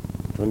 Do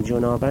you want to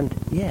join our band?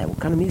 Yeah. What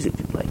kind of music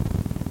do you play?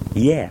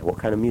 Yeah. What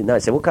kind of music? No, I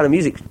said, what kind of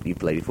music do you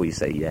play before you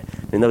say yeah?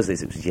 In those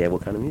days, it was yeah.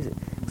 What kind of music?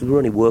 Because we were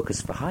only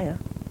workers for hire.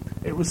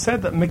 It was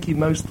said that Mickey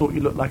Most thought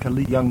you looked like a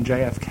young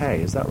JFK.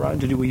 Is that right?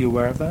 Were you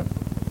aware of that?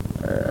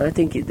 I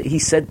think he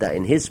said that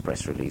in his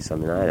press release. I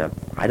mean,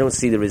 I don't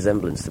see the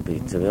resemblance to be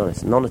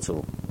honest, none at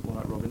all. Well,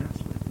 like Robin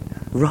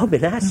Asquith.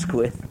 Robin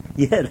Asquith.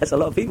 Yeah, that's a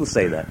lot of people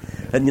say that.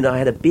 And I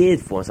had a beard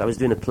for once. I was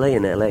doing a play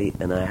in LA,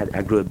 and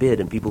I grew a beard,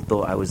 and people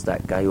thought I was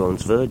that guy who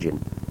owns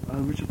Virgin. Oh,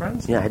 Richard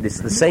Branson. Yeah, I had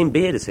the same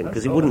beard as him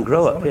because he wouldn't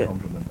grow up here.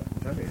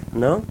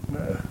 No.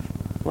 No.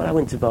 Well, I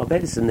went to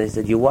Barbados, and they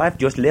said, "Your wife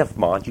just left,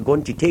 Mark. You're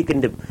going to taking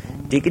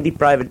the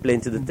private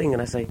plane to the thing."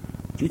 And I say,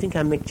 "Do you think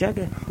I'm Mick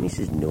Jagger?" And he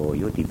says, "No,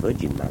 you're the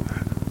Virgin man."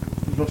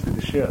 It must be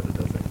the shirt that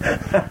does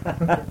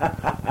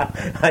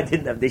it. I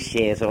didn't have this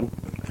shirt on.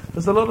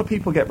 There's a lot of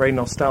people get very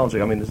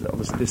nostalgic. I mean,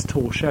 obviously this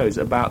tour shows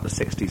about the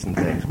 60s and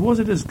things. Was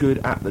it as good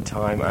at the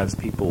time as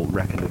people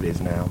reckon it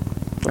is now?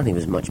 I think it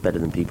was much better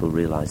than people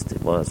realised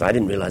it was. I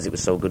didn't realise it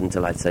was so good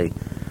until I'd say,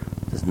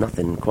 there's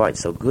nothing quite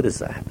so good as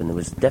that happened. There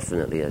was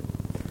definitely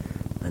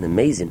an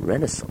amazing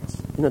renaissance.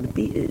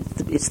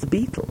 It's the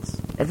Beatles.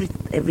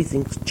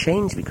 Everything's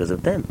changed because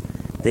of them.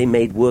 They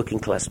made working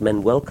class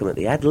men welcome at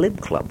the Ad Lib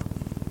Club,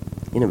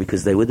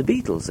 because they were the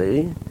Beatles.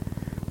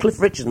 Cliff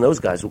Richard and those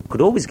guys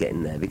could always get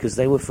in there because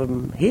they were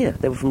from here.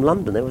 They were from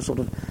London. They were sort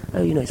of,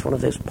 it's one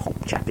of those pop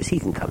chappies. He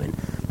can come in.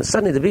 And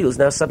suddenly the Beatles,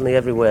 now suddenly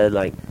everywhere,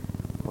 like,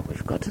 well,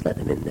 we've got to let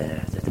them in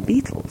there. They're the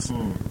Beatles.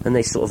 Mm. And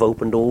they sort of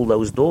opened all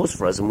those doors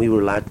for us, and we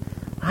were allowed.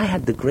 I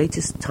had the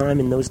greatest time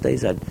in those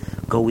days. I'd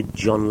go with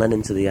John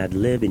Lennon to the Ad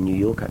Lib in New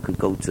York. I could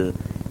go to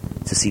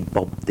see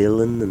Bob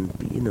Dylan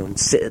and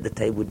sit at the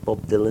table with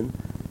Bob Dylan.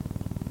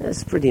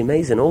 That's pretty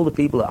amazing. All the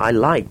people that I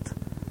liked,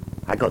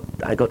 I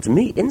got to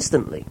meet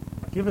instantly.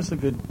 Give us a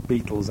good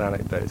Beatles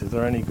anecdote. Is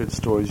there any good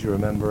stories you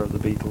remember of the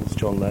Beatles,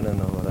 John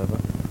Lennon or whatever?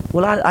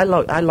 Well,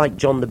 I like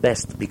John the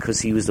best because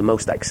he was the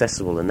most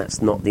accessible, and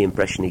that's not the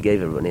impression he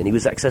gave everyone. And he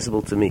was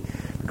accessible to me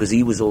because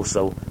he was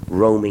also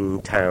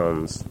roaming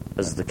towns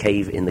as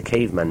in the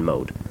caveman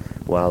mode,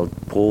 while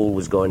Paul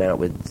was going out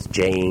with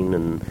Jane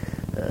and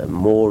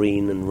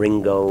Maureen and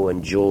Ringo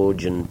and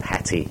George and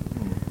Patty.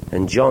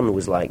 And John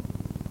was like,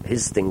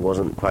 his thing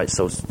wasn't quite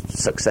so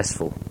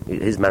successful.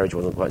 His marriage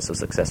wasn't quite so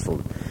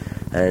successful.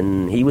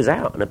 And he was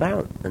out and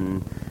about,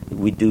 and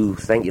we'd do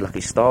Thank You Lucky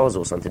Stars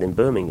or something in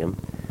Birmingham,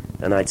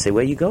 and I'd say,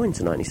 where are you going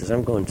tonight? And he says,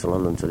 I'm going to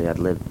London to the Ad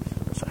Lib.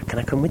 I said, can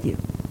I come with you?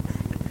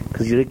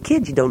 Because you're a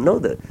kid, you don't know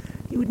that.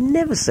 You would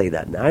never say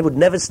that now. I'd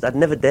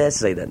never dare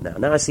say that now.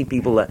 Now I see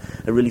people that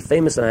are really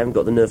famous and I haven't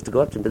got the nerve to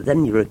go up to them, but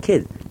then you're a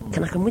kid.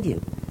 Can I come with you?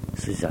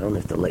 He says, I don't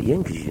have to let you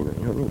in because, you know what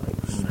I mean?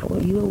 Like, how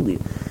old are you?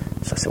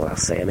 So I said, well, I'll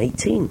say I'm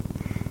 18.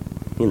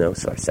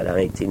 So I said I'm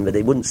 18, but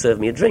they wouldn't serve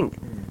me a drink.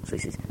 So he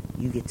says,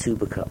 you get two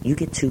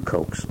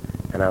Cokes,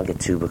 and I'll get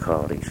 2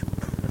 Bacardis.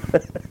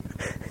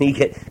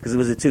 Because there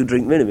was a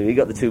 2-drink minimum, he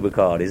got the 2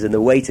 Bacardis, and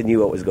the waiter knew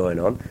what was going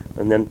on,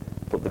 and then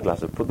put the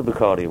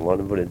Bacardi in one,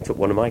 and took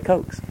one of my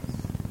Cokes.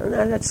 And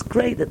that's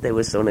great that they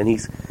were so, and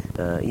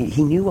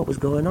he knew what was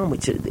going on,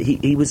 which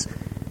he was,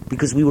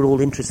 because we were all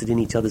interested in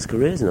each other's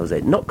careers in those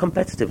days, not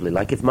competitively.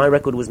 Like if my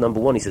record was number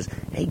 1, he says,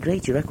 hey,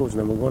 great, your record's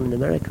number 1 in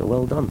America,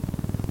 well done.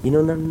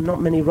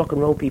 Not many rock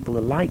and roll people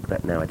are like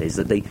that nowadays,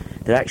 that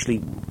they're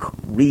actually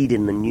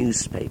reading the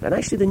newspaper. And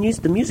actually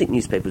the music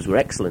newspapers were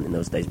excellent in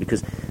those days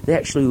because they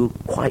actually were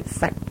quite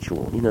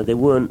factual. They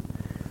weren't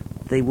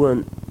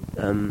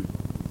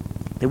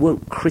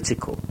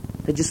critical.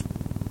 They're just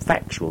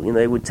factual.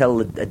 They would tell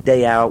a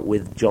day out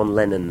with John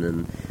Lennon,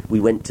 and we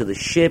went to the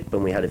ship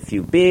and we had a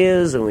few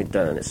beers and we'd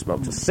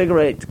smoked a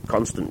cigarette,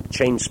 constant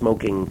chain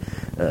smoking,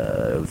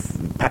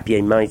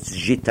 papier mâché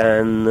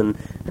gitane, and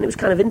it was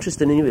kind of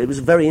interesting. And it was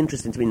very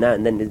interesting to me now.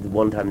 And then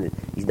one time,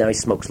 he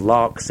smokes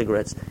Lark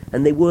cigarettes,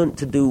 and they weren't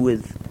to do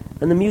with,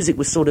 and the music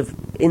was sort of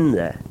in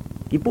there.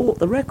 You bought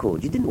the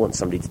record. You didn't want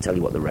somebody to tell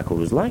you what the record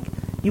was like.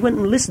 You went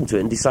and listened to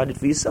it and decided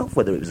for yourself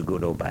whether it was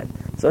good or bad.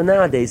 So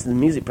nowadays, the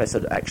music press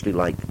are actually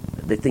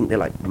they think they're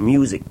like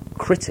music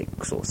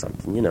critics or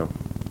something,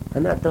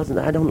 And I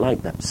don't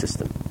like that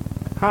system.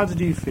 How did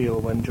you feel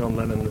when John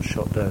Lennon was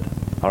shot dead?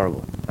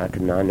 Horrible. I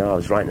know. I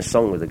was writing a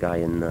song with a guy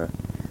I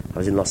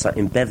was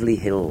in Beverly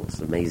Hills,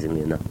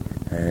 amazingly enough,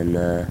 and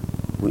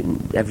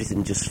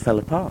everything just fell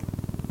apart.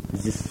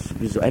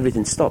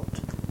 Everything stopped.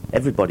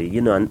 Everybody,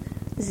 and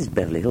this is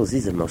Beverly Hills.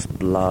 These are the most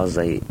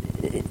blasé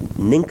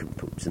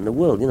nincompoops in the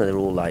world. They're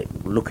all like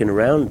looking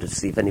around to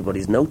see if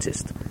anybody's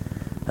noticed.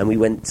 And we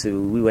went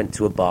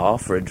to a bar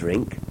for a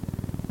drink,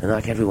 And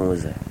like everyone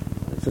was there.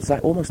 So it's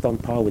like almost on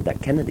par with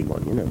that Kennedy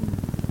one, you know.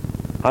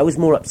 I was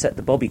more upset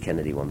the Bobby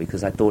Kennedy one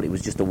because I thought it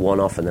was just a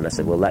one-off, and then I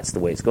said, well, that's the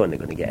way it's going. They're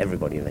going to get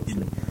everybody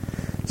eventually.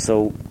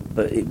 So,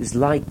 but it was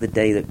like the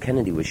day that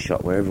Kennedy was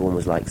shot, where everyone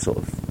was like sort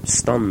of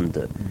stunned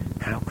that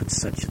how could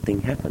such a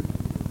thing happen?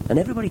 And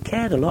everybody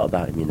cared a lot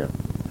about him, you know.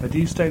 Had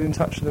you stayed in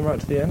touch with him right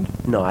to the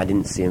end? No, I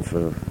didn't see him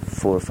for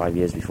 4 or 5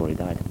 years before he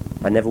died.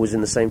 I never was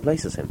in the same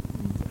place as him.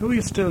 Who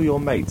are still your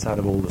mates out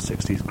of all the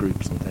 60s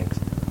groups and things?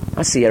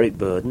 I see Eric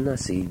Burden, I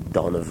see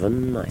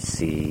Donovan, I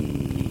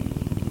see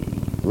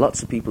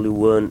lots of people who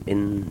weren't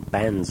in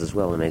bands as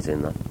well,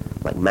 amazing,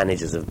 like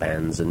managers of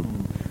bands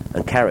and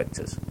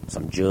characters.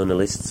 Some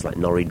journalists like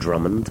Norrie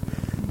Drummond,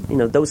 you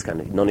know, those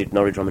kind of...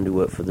 Norrie Drummond who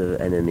worked for the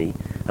NME.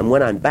 And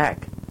when I'm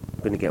back, I'm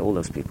going to get all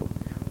those people.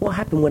 What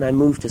happened when I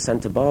moved to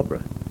Santa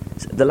Barbara?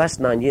 The last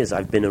 9 years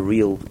I've been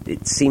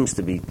it seems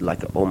to be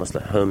like almost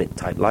a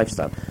hermit-type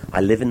lifestyle.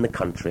 I live in the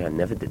country. I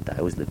never did that. I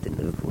always lived in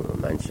Liverpool or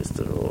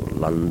Manchester or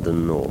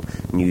London or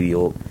New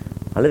York.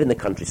 I live in the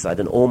countryside,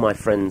 and all my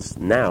friends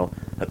now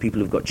are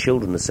people who've got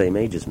children the same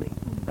age as me.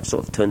 I've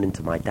sort of turned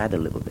into my dad a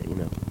little bit, you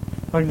know.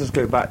 I can just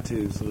go back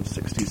to sort of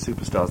 60s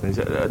superstars.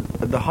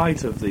 At the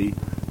height of the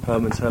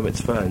Herman's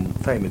Hermits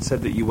fame, it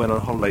said that you went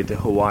on holiday to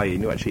Hawaii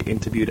and you actually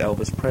interviewed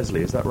Elvis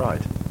Presley. Is that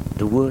right?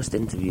 The worst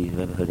interview you've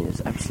ever heard. It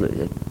was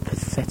absolutely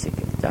pathetic.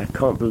 I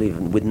can't believe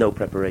it, with no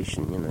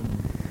preparation, you know.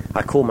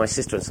 I called my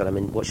sister and said,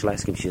 what shall I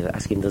ask him? She said,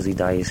 ask him, does he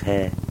dye his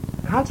hair?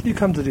 How did you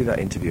come to do that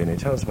interview? And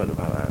tell us about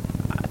that.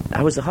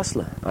 I was a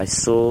hustler. I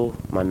saw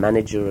my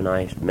manager and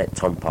I met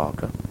Tom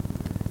Parker,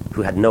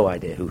 who had no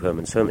idea who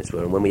Herman's Hermits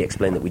were. And when we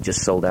explained that we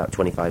just sold out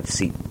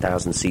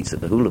 25,000 seats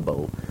at the Hula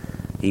Bowl,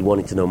 he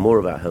wanted to know more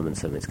about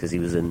Herman's Hermits because he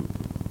was a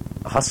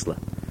hustler.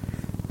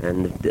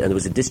 And there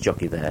was a disc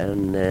jockey there,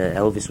 and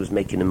Elvis was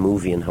making a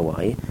movie in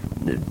Hawaii.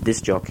 The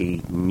disc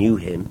jockey knew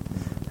him,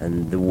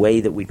 and the way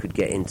that we could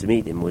get in to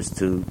meet him was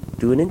to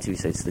do an interview.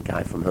 So it's the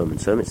guy from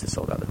Herman's Hermits that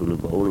sold out the Hula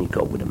Bowl, and he'd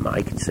go up with a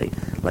mic and say,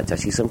 I'd like to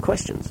ask you some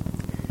questions.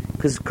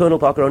 Because Colonel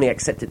Parker only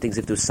accepted things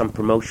if there was some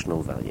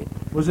promotional value.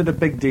 Was it a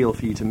big deal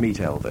for you to meet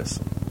Elvis?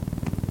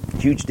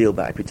 Huge deal,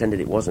 but I pretended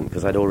it wasn't,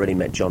 because I'd already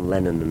met John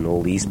Lennon and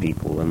all these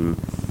people, and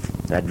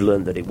I'd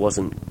learned that it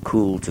wasn't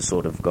cool to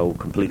sort of go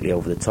completely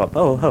over the top.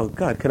 Oh,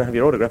 God, can I have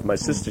your autograph? My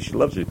sister, she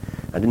loves you.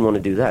 I didn't want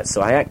to do that,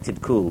 so I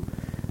acted cool,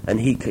 and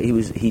he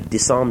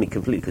disarmed me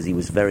completely because he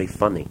was very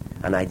funny,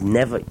 and I'd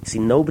never... See,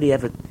 he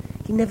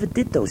never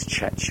did those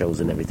chat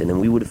shows and everything,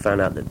 and we would have found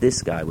out that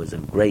this guy was a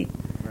great...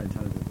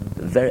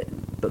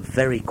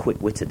 very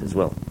quick-witted as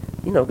well.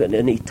 You know,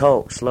 and he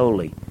talked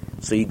slowly,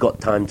 so you got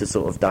time to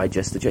sort of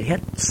digest the joke. He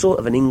had sort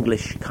of an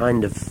English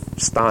kind of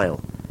style,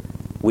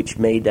 which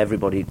made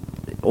everybody...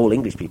 all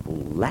English people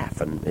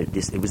laugh, and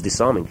it was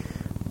disarming.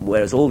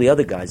 Whereas all the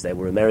other guys there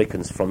were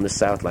Americans from the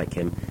South like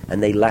him,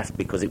 and they laughed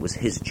because it was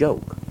his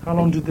joke. How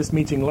long did this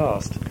meeting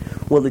last?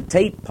 Well, the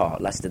tape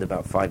part lasted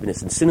about 5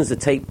 minutes, and as soon as the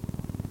tape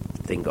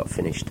thing got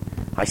finished,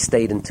 I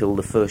stayed until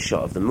the first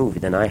shot of the movie,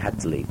 then I had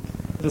to leave.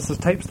 Does the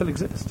tape still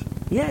exist?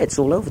 Yeah, it's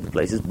all over the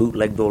place. It's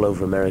bootlegged all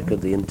over America,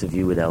 the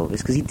interview with Elvis,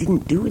 because he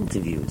didn't do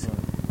interviews.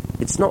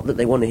 It's not that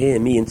they want to hear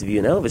me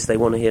interviewing Elvis, they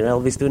want to hear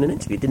Elvis doing an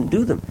interview. He didn't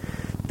do them.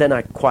 Then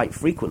I quite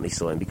frequently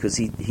saw him because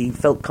he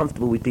felt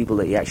comfortable with people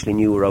that he actually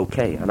knew were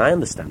okay, and I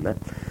understand that.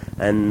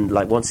 And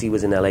like once he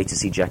was in LA to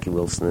see Jackie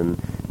Wilson,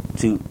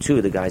 and two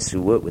of the guys who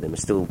work with him are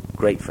still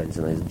great friends,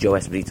 and Joe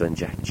Esposito and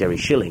Jerry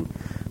Schilling,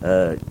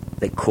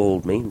 they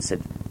called me and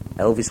said,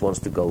 Elvis wants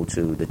to go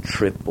to the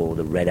Trip or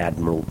the Red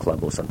Admiral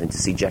Club or something to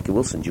see Jackie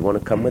Wilson. Do you want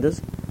to come with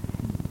us?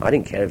 I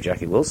didn't care if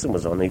Jackie Wilson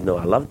was on, even though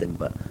I loved him,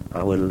 but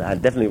I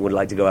definitely would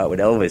like to go out with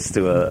Elvis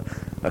to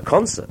a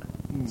concert.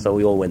 So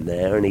we all went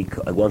there,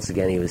 and once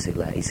again he was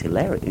hilarious.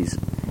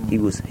 He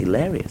was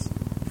hilarious,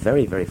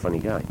 very, very funny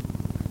guy.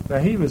 Now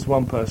he was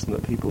one person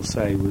that people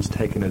say was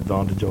taken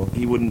advantage of.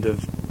 He wouldn't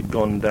have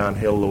gone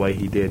downhill the way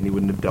he did, and he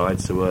wouldn't have died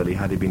so early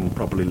had he been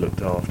properly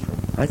looked after.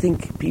 I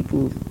think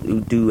people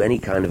who do any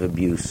kind of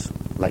abuse,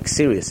 like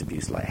serious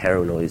abuse, like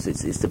heroin or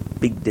it's a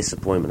big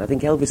disappointment. I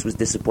think Elvis was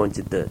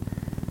disappointed that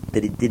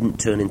it didn't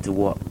turn into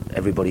what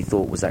everybody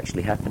thought was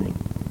actually happening,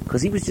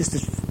 because he was just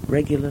a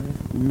regular,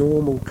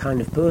 normal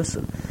kind of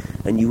person,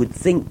 and you would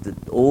think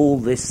that all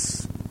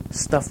this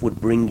stuff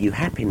would bring you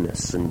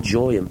happiness and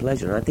joy and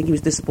pleasure, and I think he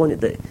was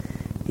disappointed that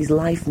his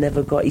life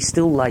never got... He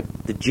still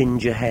liked the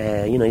ginger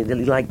hair, you know, he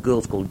liked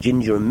girls called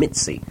Ginger and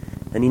Mitzi,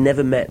 and he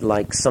never met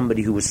like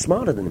somebody who was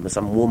smarter than him or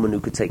some woman who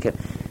could take care.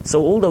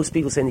 So all those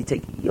people saying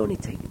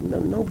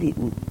nobody...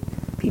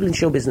 People in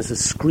show business are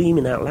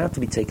screaming out loud to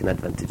be taken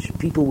advantage.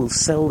 People will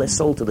sell their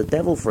soul to the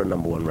devil for a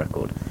 #1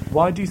 record.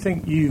 Why do you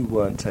think you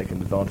weren't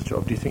taken advantage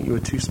of? Do you think you were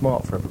too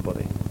smart for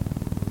everybody?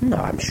 No,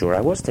 I'm sure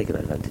I was taken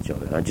advantage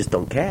of it. I just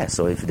don't care.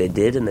 So if they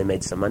did and they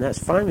made some money, that's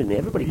fine with me.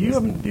 Everybody.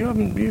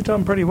 You've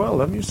done pretty well,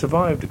 haven't you?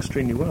 Survived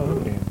extremely well,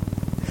 haven't you?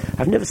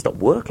 I've never stopped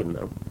working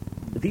though.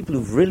 The people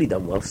who've really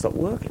done well stopped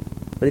working.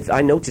 But if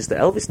I noticed that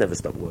Elvis never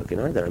stopped working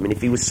either. I mean,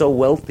 if he was so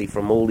wealthy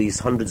from all these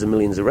hundreds of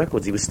millions of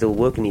records, he was still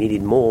working. He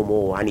needed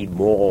more. I need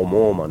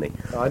more money.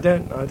 I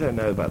don't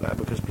know about that,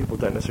 because people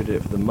don't necessarily do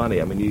it for the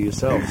money. I mean, you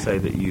yourself say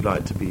that you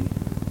like to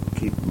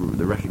keep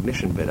the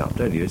recognition bit up,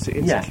 don't you? It's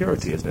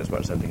insecurity, isn't it, as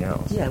much as anything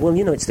else? Yeah, well,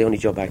 it's the only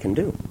job I can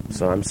do.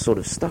 So I'm sort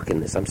of stuck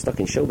in this. I'm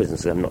stuck in show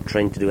business. I'm not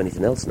trained to do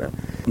anything else now.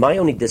 My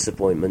only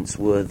disappointments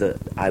were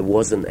that I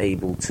wasn't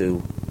able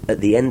to,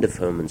 at the end of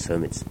Herman's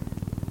Hermits,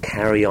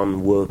 carry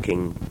on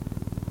working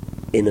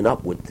in an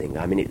upward thing.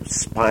 I mean, it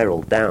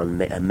spiraled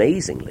down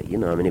amazingly,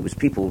 I mean, it was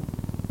people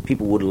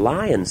would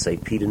lie and say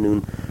Peter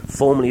Noone,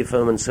 formerly of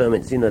Herman's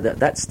Hermits,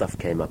 that stuff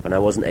came up, and I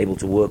wasn't able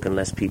to work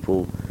unless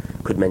people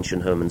could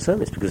mention Herman's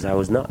Hermits, because I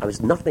was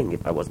nothing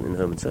if I wasn't in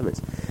Herman's Hermits.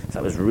 So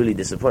that was really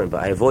disappointing,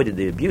 but I avoided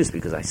the abuse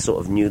because I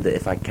sort of knew that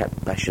if I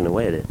kept bashing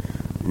away at it,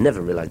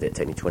 never realised it'd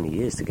take me 20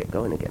 years to get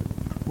going again.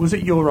 Was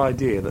it your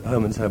idea that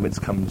Herman's Hermits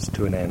came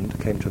to an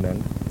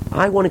end?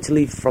 I wanted to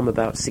leave from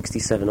about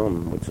 67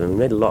 onwards, and we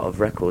made a lot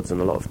of records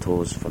and a lot of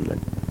tours from then.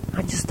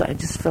 I just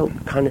felt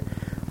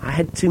I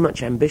had too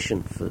much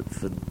ambition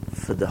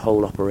for the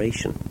whole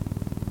operation.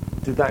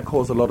 Did that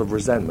cause a lot of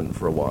resentment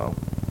for a while?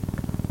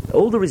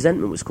 All the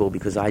resentment was caused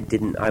because I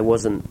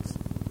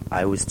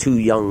was too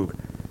young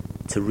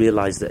to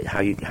realise that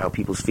how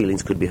people's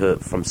feelings could be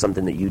hurt from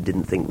something that you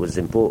didn't think was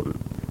important.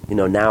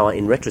 Now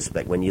in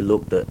retrospect, when you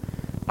look that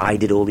I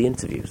did all the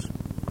interviews,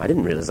 I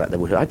didn't realise that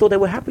I thought they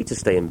were happy to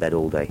stay in bed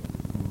all day.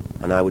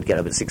 And I would get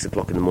up at 6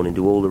 o'clock in the morning,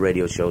 do all the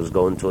radio shows,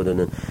 go on tour,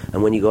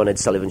 and when you go on Ed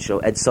Sullivan's show,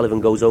 Ed Sullivan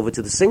goes over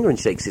to the singer and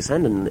shakes his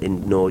hand and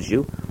ignores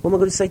you. What am I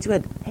going to say to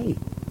Ed? Hey,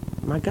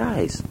 my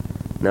guys.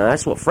 Now,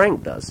 that's what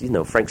Frank does.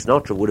 Frank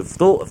Sinatra would have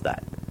thought of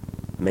that.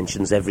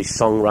 Mentions every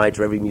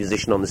songwriter, every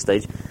musician on the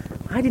stage.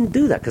 I didn't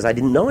do that because I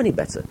didn't know any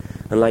better.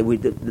 And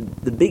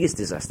the biggest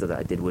disaster that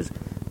I did was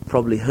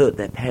probably hurt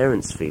their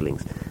parents'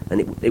 feelings. And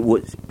it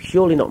was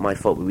purely not my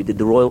fault. We did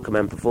the Royal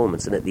Command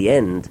performance, and at the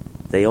end,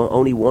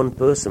 only one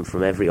person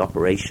from every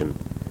operation,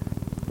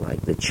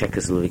 like the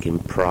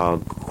Czechoslovakian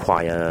Prague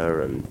Choir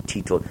and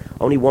Tito,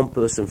 only one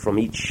person from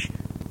each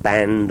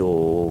band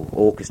or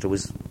orchestra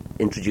was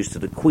introduced to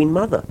the Queen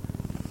Mother.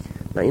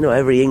 Now,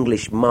 every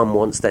English mum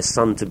wants their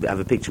son to have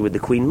a picture with the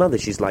Queen Mother.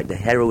 She's like the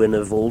heroine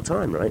of all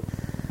time, right?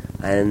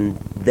 And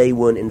they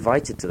weren't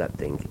invited to that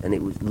thing, and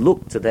it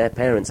looked to their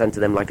parents and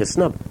to them like a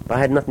snub, but I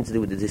had nothing to do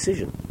with the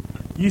decision.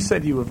 You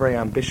said you were very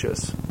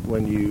ambitious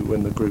when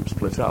the group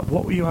split up.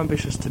 What were you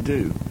ambitious to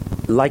do?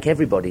 Like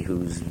everybody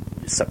who's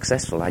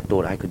successful, I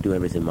thought I could do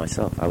everything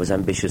myself. I was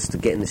ambitious to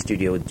get in the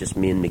studio with just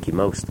me and Mickey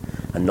Most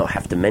and not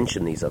have to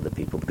mention these other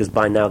people, because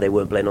by now they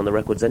weren't playing on the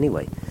records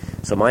anyway.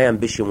 So my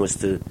ambition was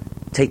to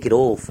take it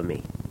all for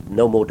me.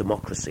 No more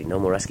democracy, no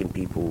more asking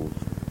people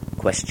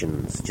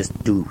questions, just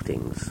do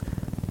things.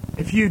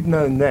 If you'd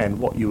known then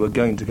what you were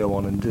going to go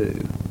on and do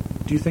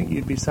you think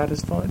you'd be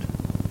satisfied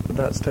at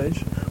that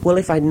stage? Well,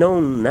 if I'd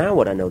known now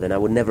what I know then, I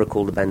would never have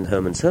called the band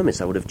Herman's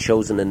Hermits. I would have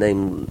chosen a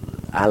name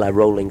a la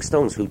Rolling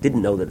Stones, who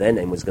didn't know that their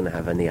name was going to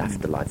have any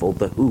afterlife, or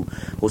The Who,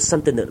 or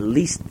something that at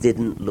least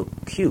didn't look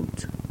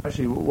cute.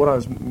 Actually, what I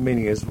was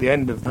meaning is the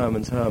end of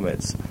Herman's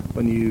Hermits,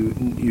 when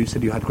you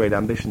said you had great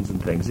ambitions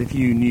and things, if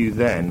you knew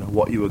then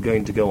what you were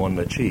going to go on and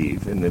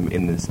achieve in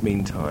this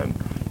meantime,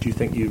 do you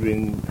think you'd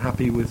been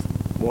happy with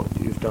what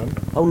you've done?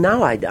 Oh,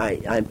 now I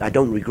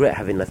don't regret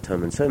having left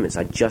Herman's Hermits.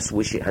 I just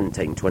wish it hadn't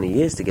taken 20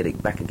 years to get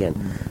it back again.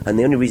 And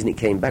the only reason it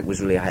came back was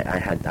really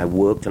I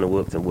worked and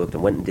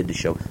went and did the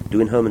show,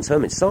 doing Herman's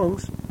Hermits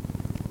songs,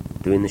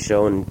 doing the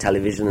show on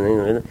television,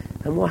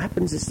 and what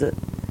happens is that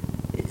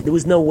there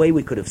was no way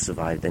we could have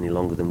survived any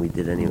longer than we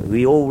did anyway.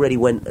 We already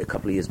went a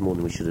couple of years more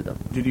than we should have done.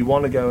 Did you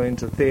want to go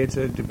into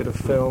theatre, do a bit of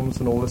films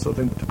and all this sort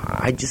of thing?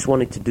 I just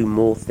wanted to do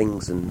more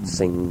things and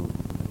sing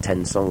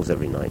 10 songs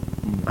every night.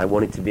 I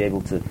wanted to be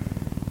able to,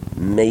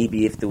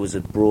 maybe if there was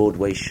a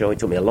Broadway show, it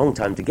took me a long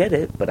time to get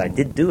it, but I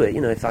did do it.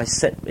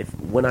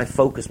 When I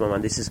focus my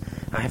mind,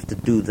 I have to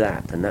do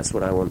that, and that's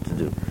what I want to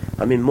do.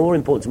 I mean, more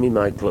important to me,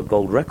 my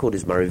gold record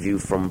is my review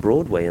from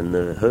Broadway and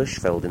the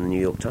Hirschfeld in the New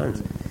York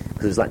Times.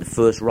 Because it was like the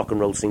first rock and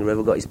roll singer who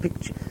ever got his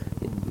picture,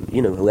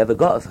 whoever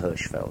got of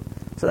Hirschfeld.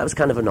 So that was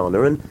kind of an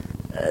honour, and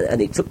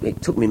it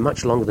took me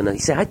much longer than that. You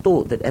see, I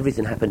thought that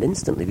everything happened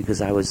instantly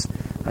because I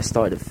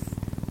started.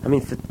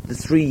 For the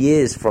 3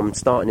 years from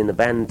starting in the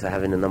band to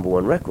having a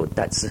 #1 record,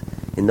 that's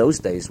in those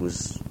days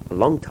was a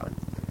long time.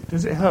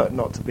 Does it hurt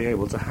not to be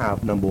able to have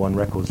 #1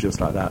 records just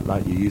like that,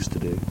 like you used to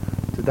do?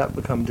 Did that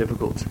become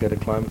difficult to get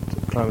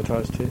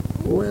acclimatised to?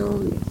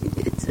 Well,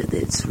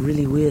 it's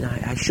really weird.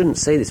 I shouldn't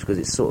say this because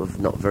it's sort of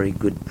not very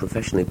good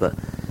professionally, but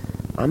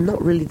I'm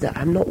not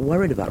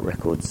worried about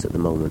records at the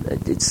moment.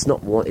 It's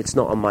not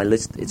on my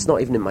list. It's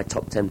not even in my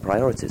top 10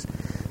 priorities.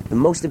 The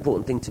most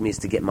important thing to me is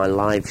to get my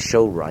live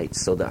show right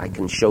so that I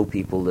can show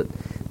people that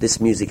this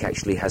music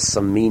actually has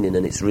some meaning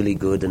and it's really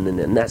good,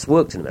 and that's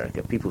worked in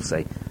America. People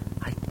say,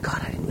 I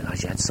didn't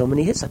realise you had so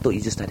many hits. I thought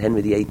you just had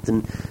Henry VIII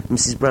and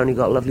Mrs. Brown, you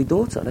got a lovely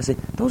daughter. And I say,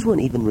 those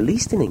weren't even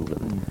released in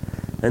England.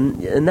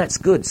 And that's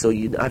good. So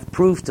I've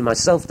proved to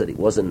myself that it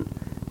wasn't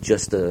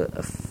just a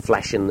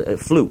flash and a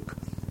fluke.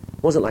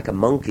 wasn't like a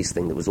Monkees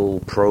thing that was all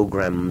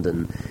programmed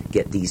and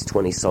get these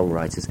 20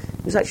 songwriters.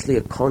 It was actually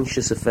a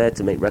conscious affair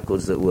to make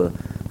records that were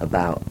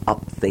about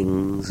up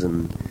things,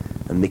 and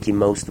Mickey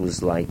Most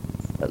was like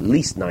at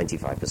least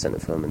 95%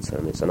 of Herman's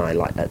Hermits, and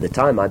at the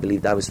time I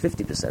believed I was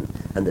 50%,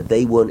 and that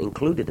they weren't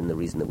included in the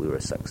reason that we were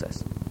a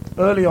success.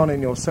 Early on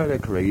in your solo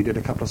career, you did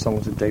a couple of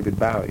songs with David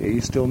Bowie. Are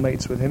you still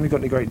mates with him? You got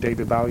any great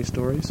David Bowie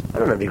stories? I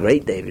don't have any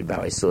great David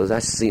Bowie stories. I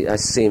see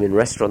him in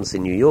restaurants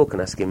in New York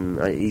and ask him.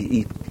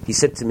 He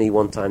said to me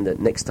one time that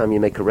next time you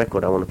make a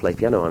record, I want to play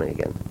piano on it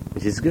again,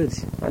 which is good.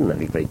 I don't have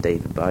any great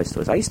David Bowie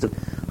stories. I used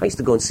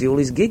to go and see all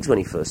his gigs when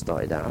he first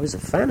started out. I was a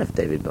fan of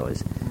David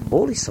Bowie's.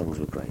 All his songs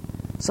were great.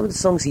 Some of the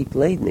songs he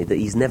played me that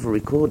he's never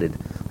recorded.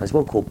 There's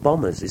one called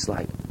Bombers. It's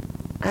like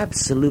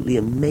absolutely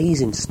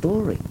amazing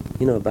story.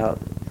 You know, about,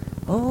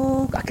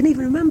 oh, I can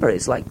even remember it.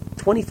 It's like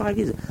 25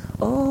 years.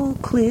 Oh,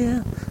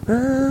 clear,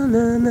 na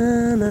na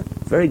na na.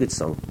 Very good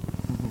song.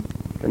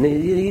 Mm-hmm. And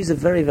he's a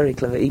very, very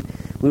clever.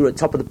 We were at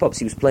Top of the Pops.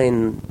 He was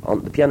playing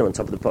on the piano on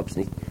Top of the Pops,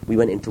 and we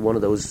went into one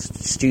of those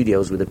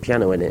studios with a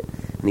piano in it,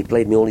 and he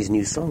played me all his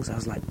new songs. I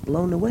was like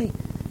blown away.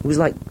 It was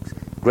like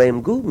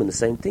Graham Gouldman, the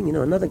same thing, you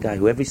know, another guy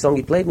who every song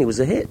he played me was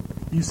a hit.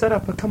 You set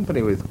up a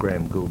company with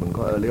Graham Gouldman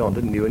quite early on,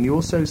 didn't you? And you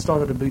also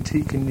started a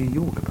boutique in New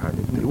York,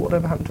 apparently, didn't you?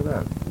 Whatever happened to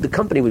that? The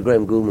company with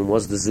Graham Gouldman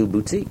was the Zoo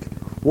Boutique.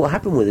 What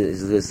happened with it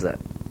is that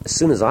as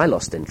soon as I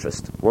lost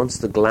interest, once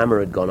the glamour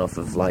had gone off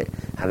of, like,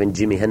 having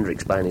Jimi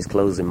Hendrix buying his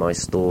clothes in my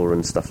store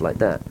and stuff like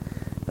that,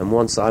 and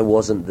once I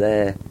wasn't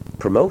there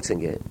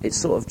promoting it, it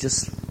sort of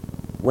just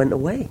went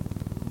away.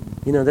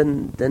 You know,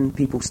 then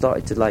people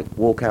started to, like,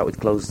 walk out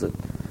with clothes that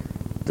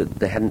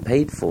they hadn't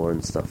paid for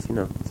and stuff, you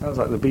know. Sounds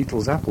like the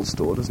Beatles' Apple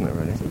store, doesn't it,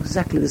 really? It's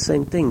exactly the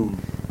same thing.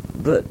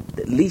 But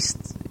at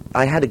least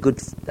I had a good...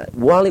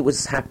 While it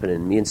was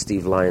happening, me and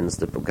Steve Lyons,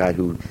 the guy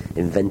who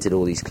invented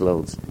all these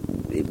clothes,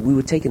 we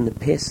were taking the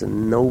piss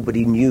and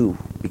nobody knew,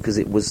 because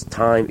it was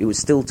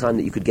still time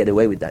that you could get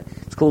away with that.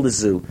 It's called a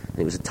zoo, and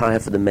it was a tire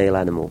for the male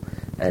animal,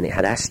 and it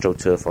had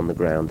AstroTurf on the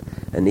ground,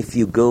 and if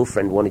your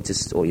girlfriend wanted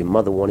to, or your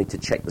mother wanted to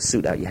check the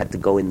suit out, you had to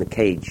go in the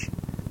cage.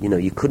 You know,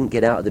 you couldn't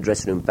get out of the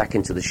dressing room back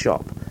into the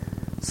shop.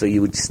 So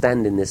you would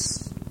stand in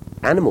this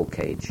animal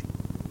cage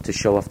to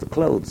show off the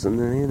clothes. And,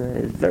 you know,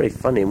 it was very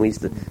funny. And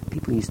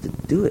people used to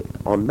do it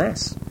en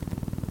masse.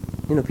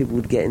 You know, people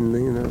would get in,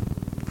 you know,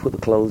 put the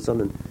clothes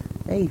on and,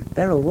 hey,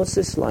 Beryl, what's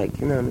this like?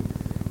 You know,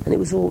 and it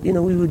was all, you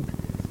know, it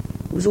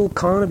was all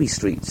Carnaby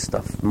Street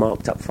stuff,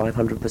 marked up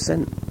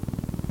 500%.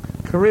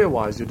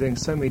 Career-wise, you're doing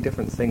so many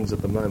different things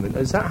at the moment.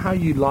 Is that how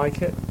you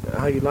like it?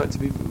 How you like to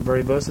be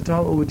very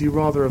versatile? Or would you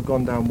rather have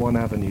gone down one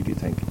avenue, do you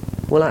think?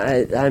 Well,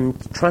 I'm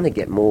trying to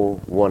get more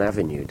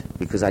one-avenued,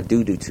 because I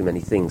do too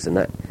many things, and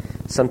that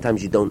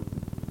sometimes you don't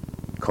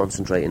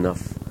concentrate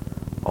enough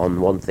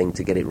on one thing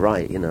to get it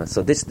right, you know.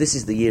 So this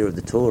is the year of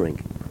the touring.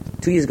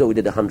 2 years ago we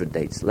did 100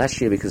 dates.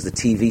 Last year, because the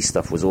TV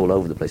stuff was all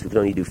over the place, we could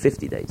only do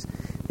 50 dates.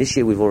 This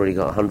year we've already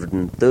got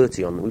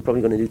 130 on. We're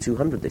probably going to do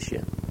 200 this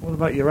year. What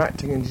about your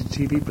acting and your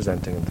TV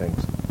presenting and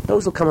things?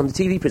 Those will come on the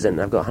TV presenting.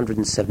 I've got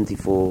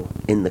 174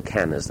 in the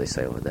can, as they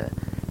say over there.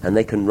 And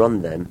they can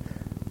run them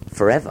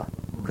forever,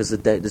 because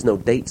there's no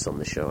dates on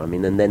the show. I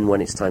mean, and then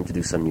when it's time to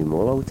do some new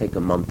more, I'll take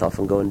a month off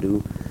and go and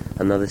do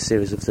another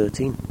series of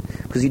 13.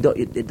 Because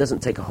it doesn't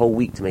take a whole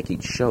week to make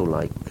each show,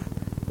 like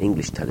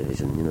English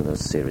television, you know,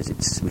 those series.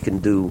 We can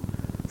do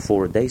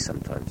 4 a day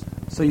sometimes.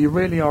 So you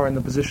really are in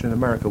the position in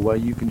America where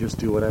you can just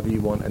do whatever you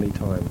want any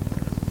time.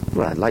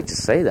 Well, I'd like to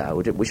say that. I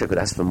wish I could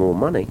ask for more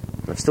money.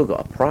 I've still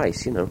got a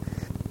price, you know.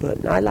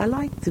 But I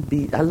like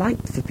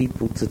for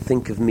people to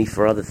think of me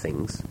for other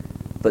things.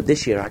 But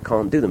this year I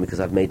can't do them because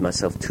I've made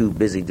myself too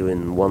busy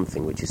doing one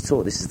thing, which is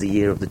tour. This is the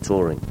year of the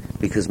touring.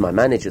 Because my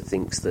manager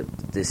thinks that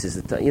this is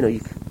the time. You know,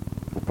 you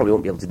probably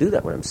won't be able to do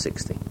that when I'm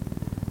 60.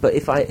 But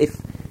if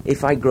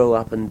I grow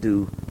up and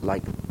do,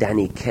 like,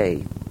 Danny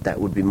Kaye,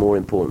 that would be more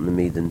important to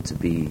me than to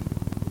be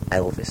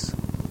Elvis.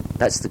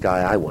 That's the guy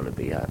I want to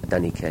be,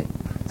 Danny Kaye.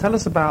 Tell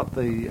us about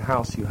the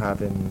house you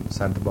have in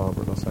Santa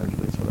Barbara, Los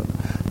Angeles,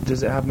 whatever.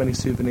 Does it have many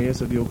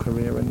souvenirs of your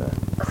career in there?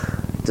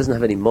 It doesn't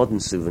have any modern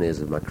souvenirs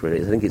of my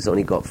career. I think it's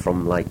only got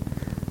from, like,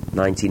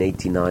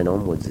 1989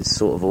 onwards. It's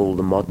sort of all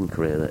the modern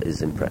career that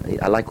is impressive.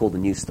 I like all the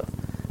new stuff.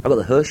 I've got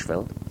the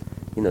Hirschfeld.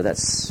 You know,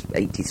 that's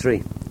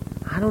 83.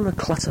 I don't want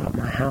to clutter up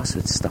my house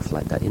with stuff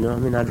like that, you know. I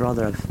mean, I'd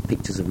rather have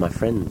pictures of my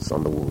friends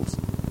on the walls.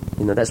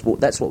 You know, that's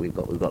what we've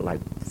got. We've got, like,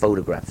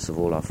 photographs of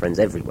all our friends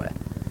everywhere.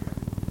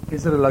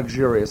 Is it a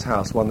luxurious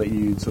house, one that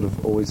you sort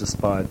of always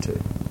aspired to?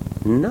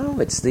 No,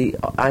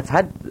 I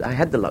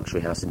had the luxury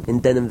house in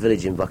Denham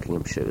Village in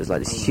Buckinghamshire. It was like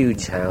this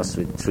huge house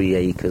with 3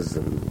 acres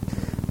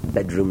and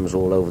bedrooms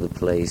all over the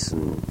place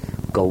and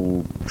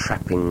gold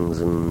trappings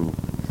and...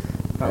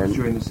 That was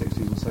during the 60s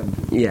and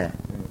 70s? Yeah.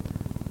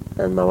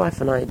 And my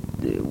wife and I,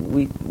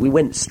 we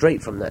went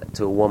straight from that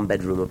to a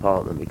one-bedroom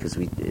apartment because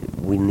we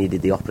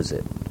needed the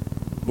opposite.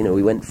 You know,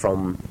 we went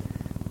from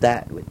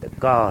that with the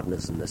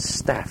gardeners and the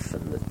staff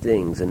and the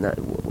things, and that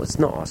was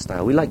not our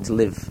style. We like to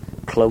live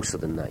closer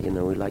than that, you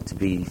know. We like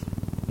to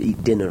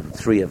eat dinner,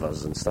 3 of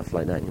us and stuff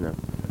like that, you know.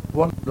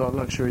 What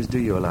luxuries do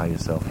you allow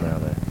yourself now,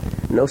 though?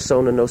 No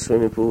sauna, no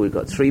swimming pool. We've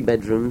got 3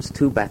 bedrooms,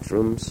 2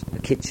 bathrooms, a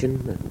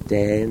kitchen, a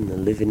den, a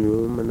living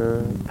room, and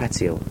a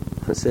patio.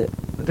 That's it.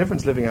 The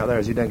difference living out there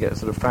is you don't get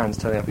sort of fans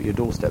turning up at your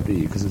doorstep, do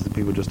you? Because the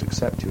people just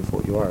accept you for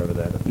what you are over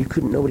there.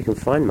 Nobody can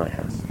find my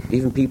house.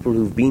 Even people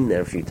who've been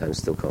there a few times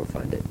still can't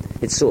find it.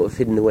 It's sort of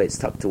hidden away, it's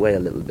tucked away a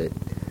little bit.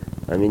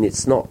 I mean,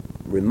 it's not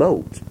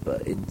remote,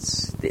 but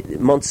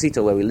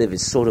Montecito, where we live,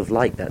 is sort of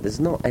like that. There's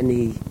not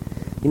any,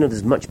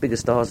 there's much bigger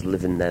stars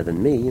living there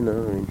than me, I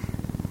mean,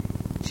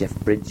 Jeff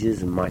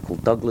Bridges and Michael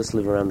Douglas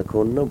live around the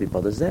corner. Nobody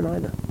bothers them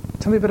either.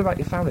 Tell me a bit about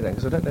your family then,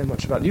 because I don't know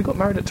much about it. You got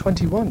married at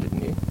 21,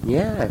 didn't you?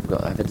 Yeah,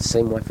 I've had the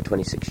same wife for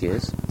 26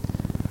 years,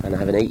 and I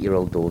have an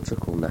 8-year-old daughter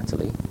called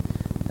Natalie.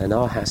 And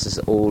our house is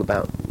all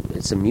about,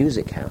 it's a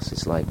music house.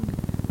 It's like,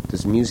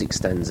 there's music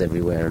stands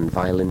everywhere, and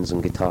violins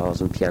and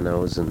guitars and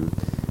pianos and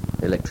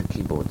electric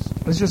keyboards.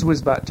 Let's just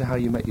whiz back to how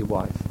you met your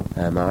wife.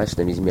 My wife's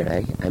name is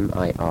Mireille,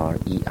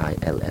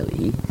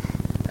 Mireille,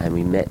 and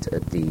we met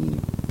at the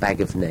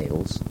Bag of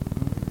Nails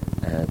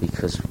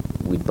because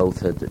we'd both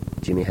heard that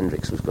Jimi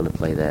Hendrix was going to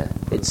play there.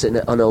 It's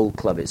an old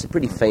club. It's a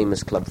pretty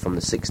famous club from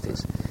the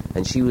 60s.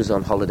 And she was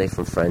on holiday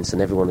from France,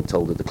 and everyone had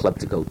told her the club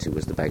to go to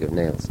was the Bag of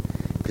Nails,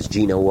 because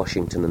Gino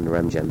Washington and the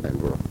Ram Jam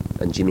Band were on,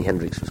 and Jimi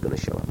Hendrix was going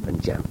to show up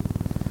and jam.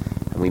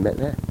 And we met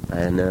there.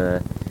 And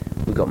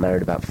we got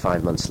married about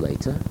 5 months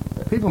later.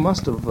 People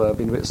must have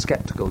been a bit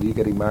sceptical, you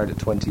getting married at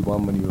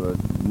 21 when you were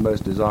the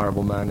most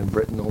desirable man in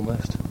Britain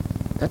almost.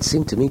 That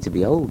seemed to me to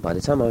be old. By the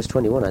time I was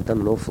 21, I'd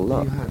done an awful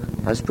lot.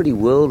 I was pretty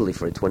worldly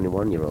for a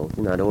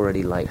 21-year-old. I'd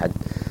already had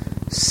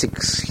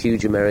 6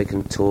 huge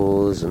American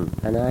tours,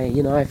 and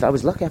I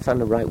was lucky I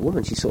found the right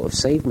woman. She sort of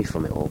saved me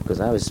from it all, because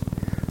I was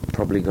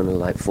probably going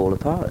to fall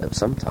apart at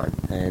some time.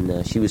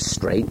 And she was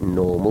straight and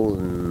normal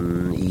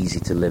and easy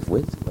to live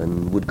with,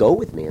 and would go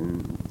with me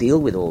and deal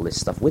with all this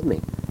stuff with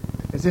me.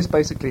 Is this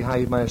basically how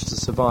you've managed to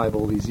survive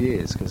all these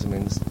years? Because, I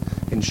mean,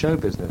 in show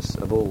business,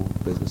 of all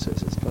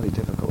businesses, it's bloody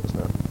difficult, isn't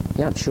it?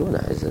 Yeah, I'm sure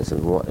that is.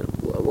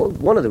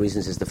 One of the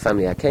reasons is the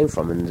family I came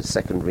from, and the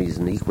second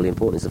reason, equally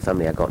important, is the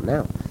family I got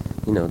now.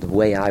 The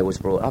way I was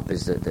brought up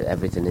is that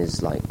everything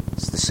is like,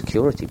 it's the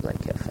security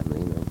blanket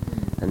family,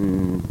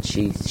 And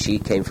she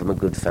came from a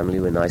good family,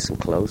 we're nice and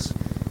close.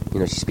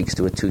 She speaks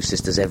to her 2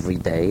 sisters every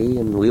day,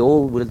 and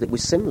we're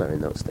similar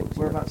in those things.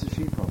 Whereabouts is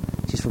she from?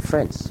 She's from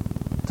France.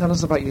 Tell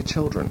us about your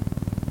children.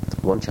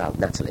 1 child,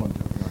 Natalie.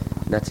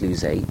 Natalie,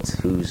 who's 8,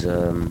 who's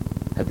a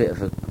bit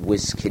of a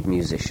whiz kid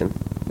musician.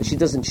 But she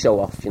doesn't show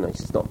off,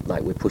 she's not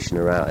like we're pushing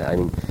her out. I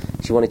mean,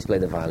 she wanted to play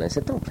the violin. I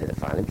said, don't play the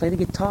violin, play the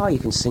guitar, you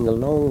can sing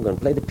along, and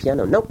play the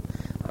piano. Nope,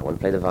 I want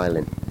to play the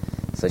violin.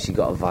 So she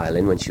got a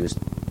violin when she was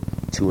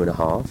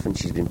 2.5, and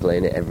she's been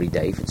playing it every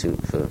day for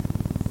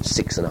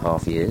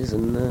 6.5 years,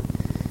 and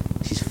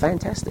she's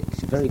fantastic.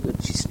 She's very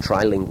good. She's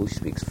trilingual, she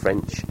speaks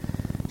French.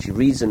 She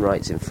reads and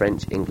writes in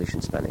French, English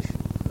and Spanish.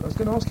 I was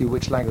going to ask you,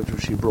 which language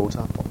was she brought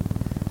up on?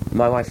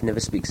 My wife never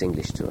speaks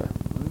English to her.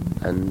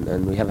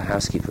 And we have a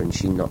housekeeper, and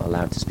she's not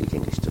allowed to speak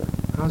English to her.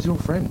 How's your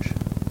French?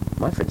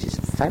 My French is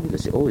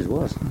fabulous. It always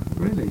was.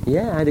 Really?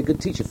 Yeah, I had a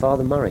good teacher,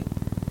 Father Murray.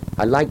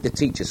 I liked the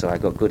teacher, so I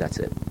got good at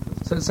it.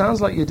 So it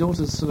sounds like your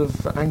daughter's sort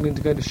of angling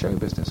to go into show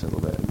business a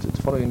little bit,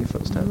 to follow in your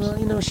footsteps.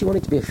 Well, she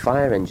wanted to be a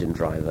fire engine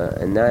driver,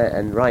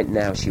 and right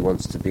now she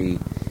wants to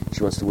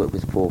work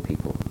with poor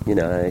people.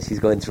 She's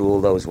going through all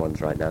those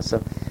ones right now.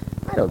 So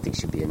I don't think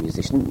she'll be a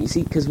musician. You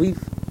see, because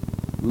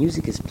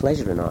music is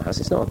pleasure in our house.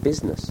 It's not a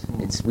business.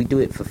 We do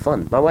it for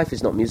fun. My wife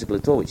is not musical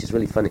at all, which is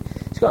really funny.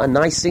 She's got a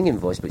nice singing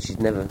voice, but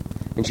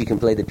and she can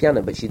play the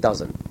piano, but she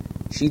doesn't.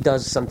 She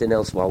does something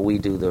else while we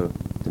do the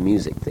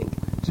music thing.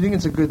 Do you think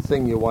it's a good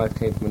thing your wife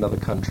came from another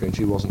country and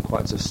she wasn't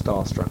quite so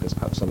starstruck as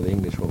perhaps some of the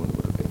English women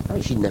would have been? I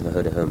mean, she'd never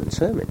heard of Herman's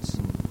Hermits.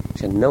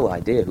 She had no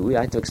idea who we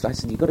are. I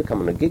said, you've got to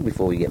come on a gig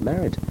before we get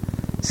married.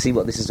 See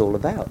what this is all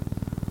about.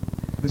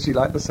 Did she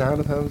like the sound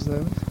of Herman's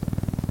Hermits?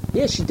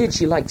 Yeah, she did.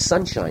 She liked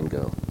Sunshine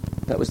Girl.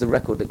 That was the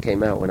record that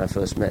came out when I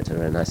first met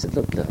her, and I said,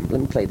 look, let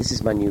me play. This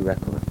is my new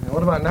record. And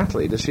what about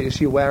Natalie? Is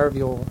she aware of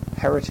your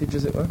heritage,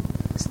 as it were?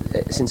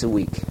 Since a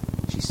week.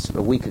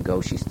 A week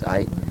ago,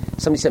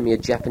 somebody sent me a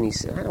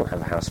Japanese... I don't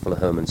have a house full of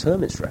Herman's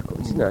Hermits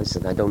records. I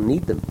said, I don't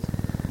need them.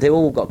 They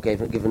all got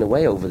given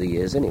away over the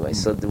years anyway,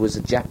 so there was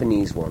a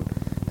Japanese one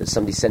that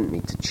somebody sent me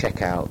to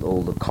check out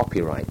all the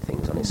copyright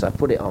things on it. So I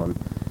put it on,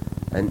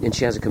 and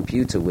she has a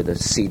computer with a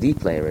CD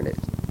player in it,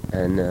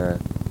 and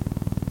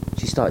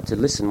she started to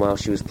listen while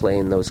she was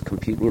playing those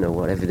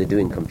whatever they do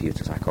in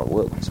computers. I can't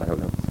work, so I don't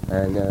know.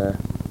 And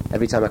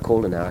every time I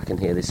call her now, I can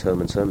hear this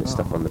Herman's Hermit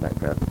stuff on the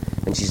background.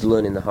 And she's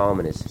learning the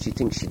harmonies. She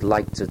thinks she'd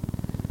like to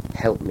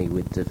help me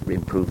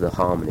improve the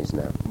harmonies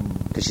now,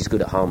 because she's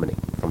good at harmony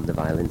from the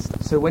violin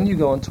stuff. So when you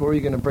go on tour, are you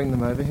going to bring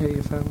them over here,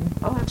 your family?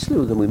 Oh,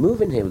 absolutely. We're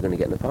moving here. We're going to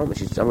get an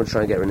apartment. I'm going to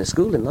try and get her in a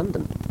school in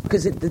London.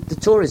 Because the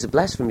tour is a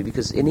blasphemy,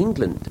 because in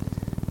England,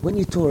 when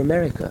you tour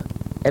America,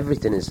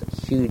 everything is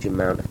a huge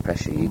amount of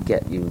pressure.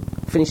 You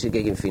finish the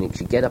gig in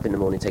Phoenix, you get up in the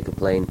morning, take a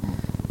plane.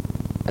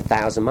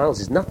 1,000 miles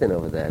is nothing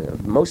over there.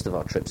 Most of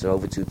our trips are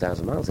over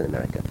 2,000 miles in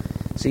America.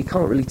 So you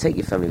can't really take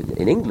your family.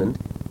 In England,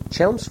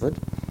 Chelmsford,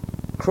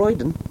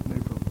 Croydon. No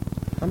problem.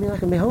 I mean, I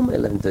can be home at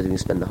 11:30. We can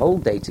spend the whole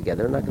day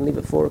together, and I can leave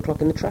at 4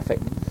 o'clock in the traffic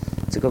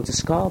to go to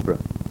Scarborough.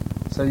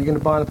 So you're going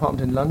to buy an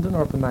apartment in London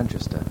or up in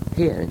Manchester?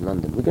 Here in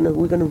London,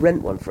 we're gonna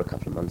rent one for a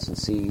couple of months and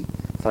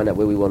find out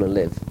where we want to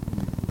live.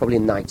 Probably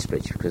in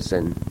Knightsbridge, because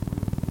then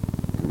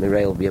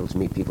Mireille will be able to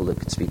meet people that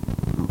could speak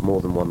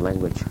more than one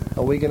language.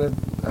 Are we going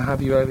to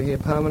have you over here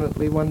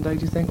permanently one day,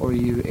 do you think, or are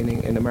you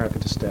in America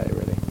to stay,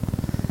 really?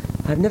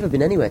 I've never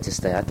been anywhere to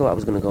stay. I thought I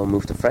was going to go and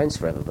move to France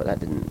forever, but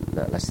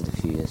that lasted a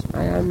few years.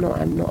 I'm not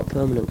a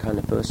permanent kind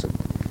of person.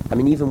 I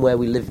mean, even where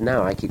we live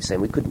now, I keep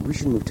saying we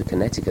should move to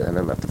Connecticut and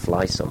I don't have to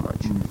fly so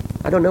much.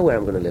 I don't know where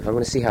I'm going to live. I'm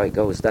going to see how it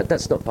goes.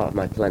 That's not part of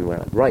my plan.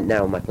 Right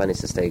now, my plan is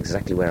to stay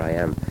exactly where I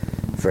am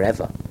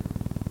forever,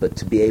 but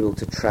to be able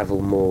to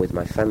travel more with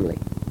my family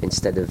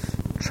instead of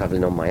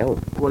travelling on my own.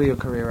 What are your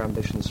career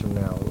ambitions from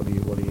now?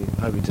 What are you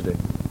hoping to do?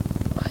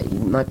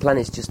 My plan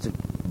is just to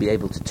be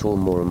able to tour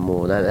more and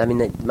more. I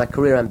mean, my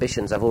career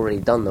ambitions, I've already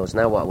done those.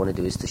 Now what I want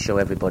to do is to show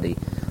everybody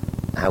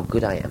how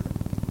good I am.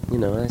 You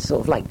know, it's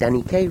sort of like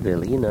Danny Kaye,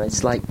 really. You know,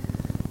 it's like,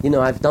 you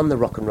know, I've done the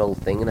rock and roll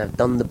thing and I've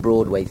done the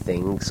Broadway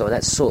thing, so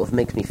that sort of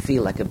makes me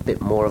feel like a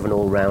bit more of an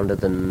all-rounder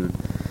than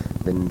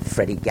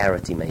Freddie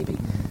Garrity, maybe.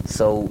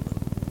 So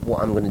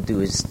what I'm going to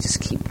do is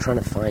just keep trying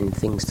to find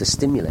things to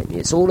stimulate me.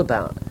 It's all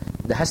about,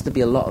 there has to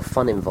be a lot of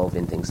fun involved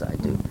in things that I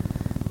do.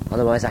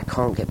 Otherwise, I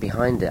can't get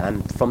behind it.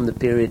 I'm from the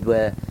period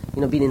where,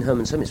 you know, being in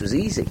Herman's Hermits was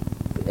easy,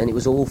 and it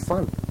was all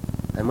fun.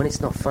 And when it's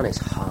not fun, it's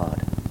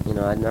hard. You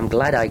know, I'm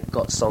glad I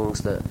got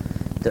songs that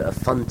are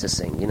fun to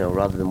sing, you know,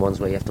 rather than ones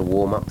where you have to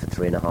warm up for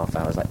 3.5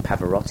 hours, like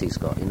Pavarotti's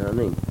got, you know what I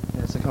mean?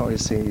 Yes, I can't really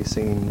see you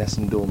singing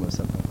Nessun Dorma or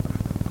something.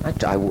 I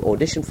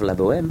auditioned for La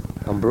Boheme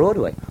on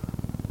Broadway.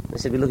 They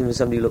said, we're looking for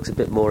somebody who looks a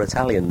bit more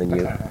Italian than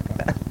you.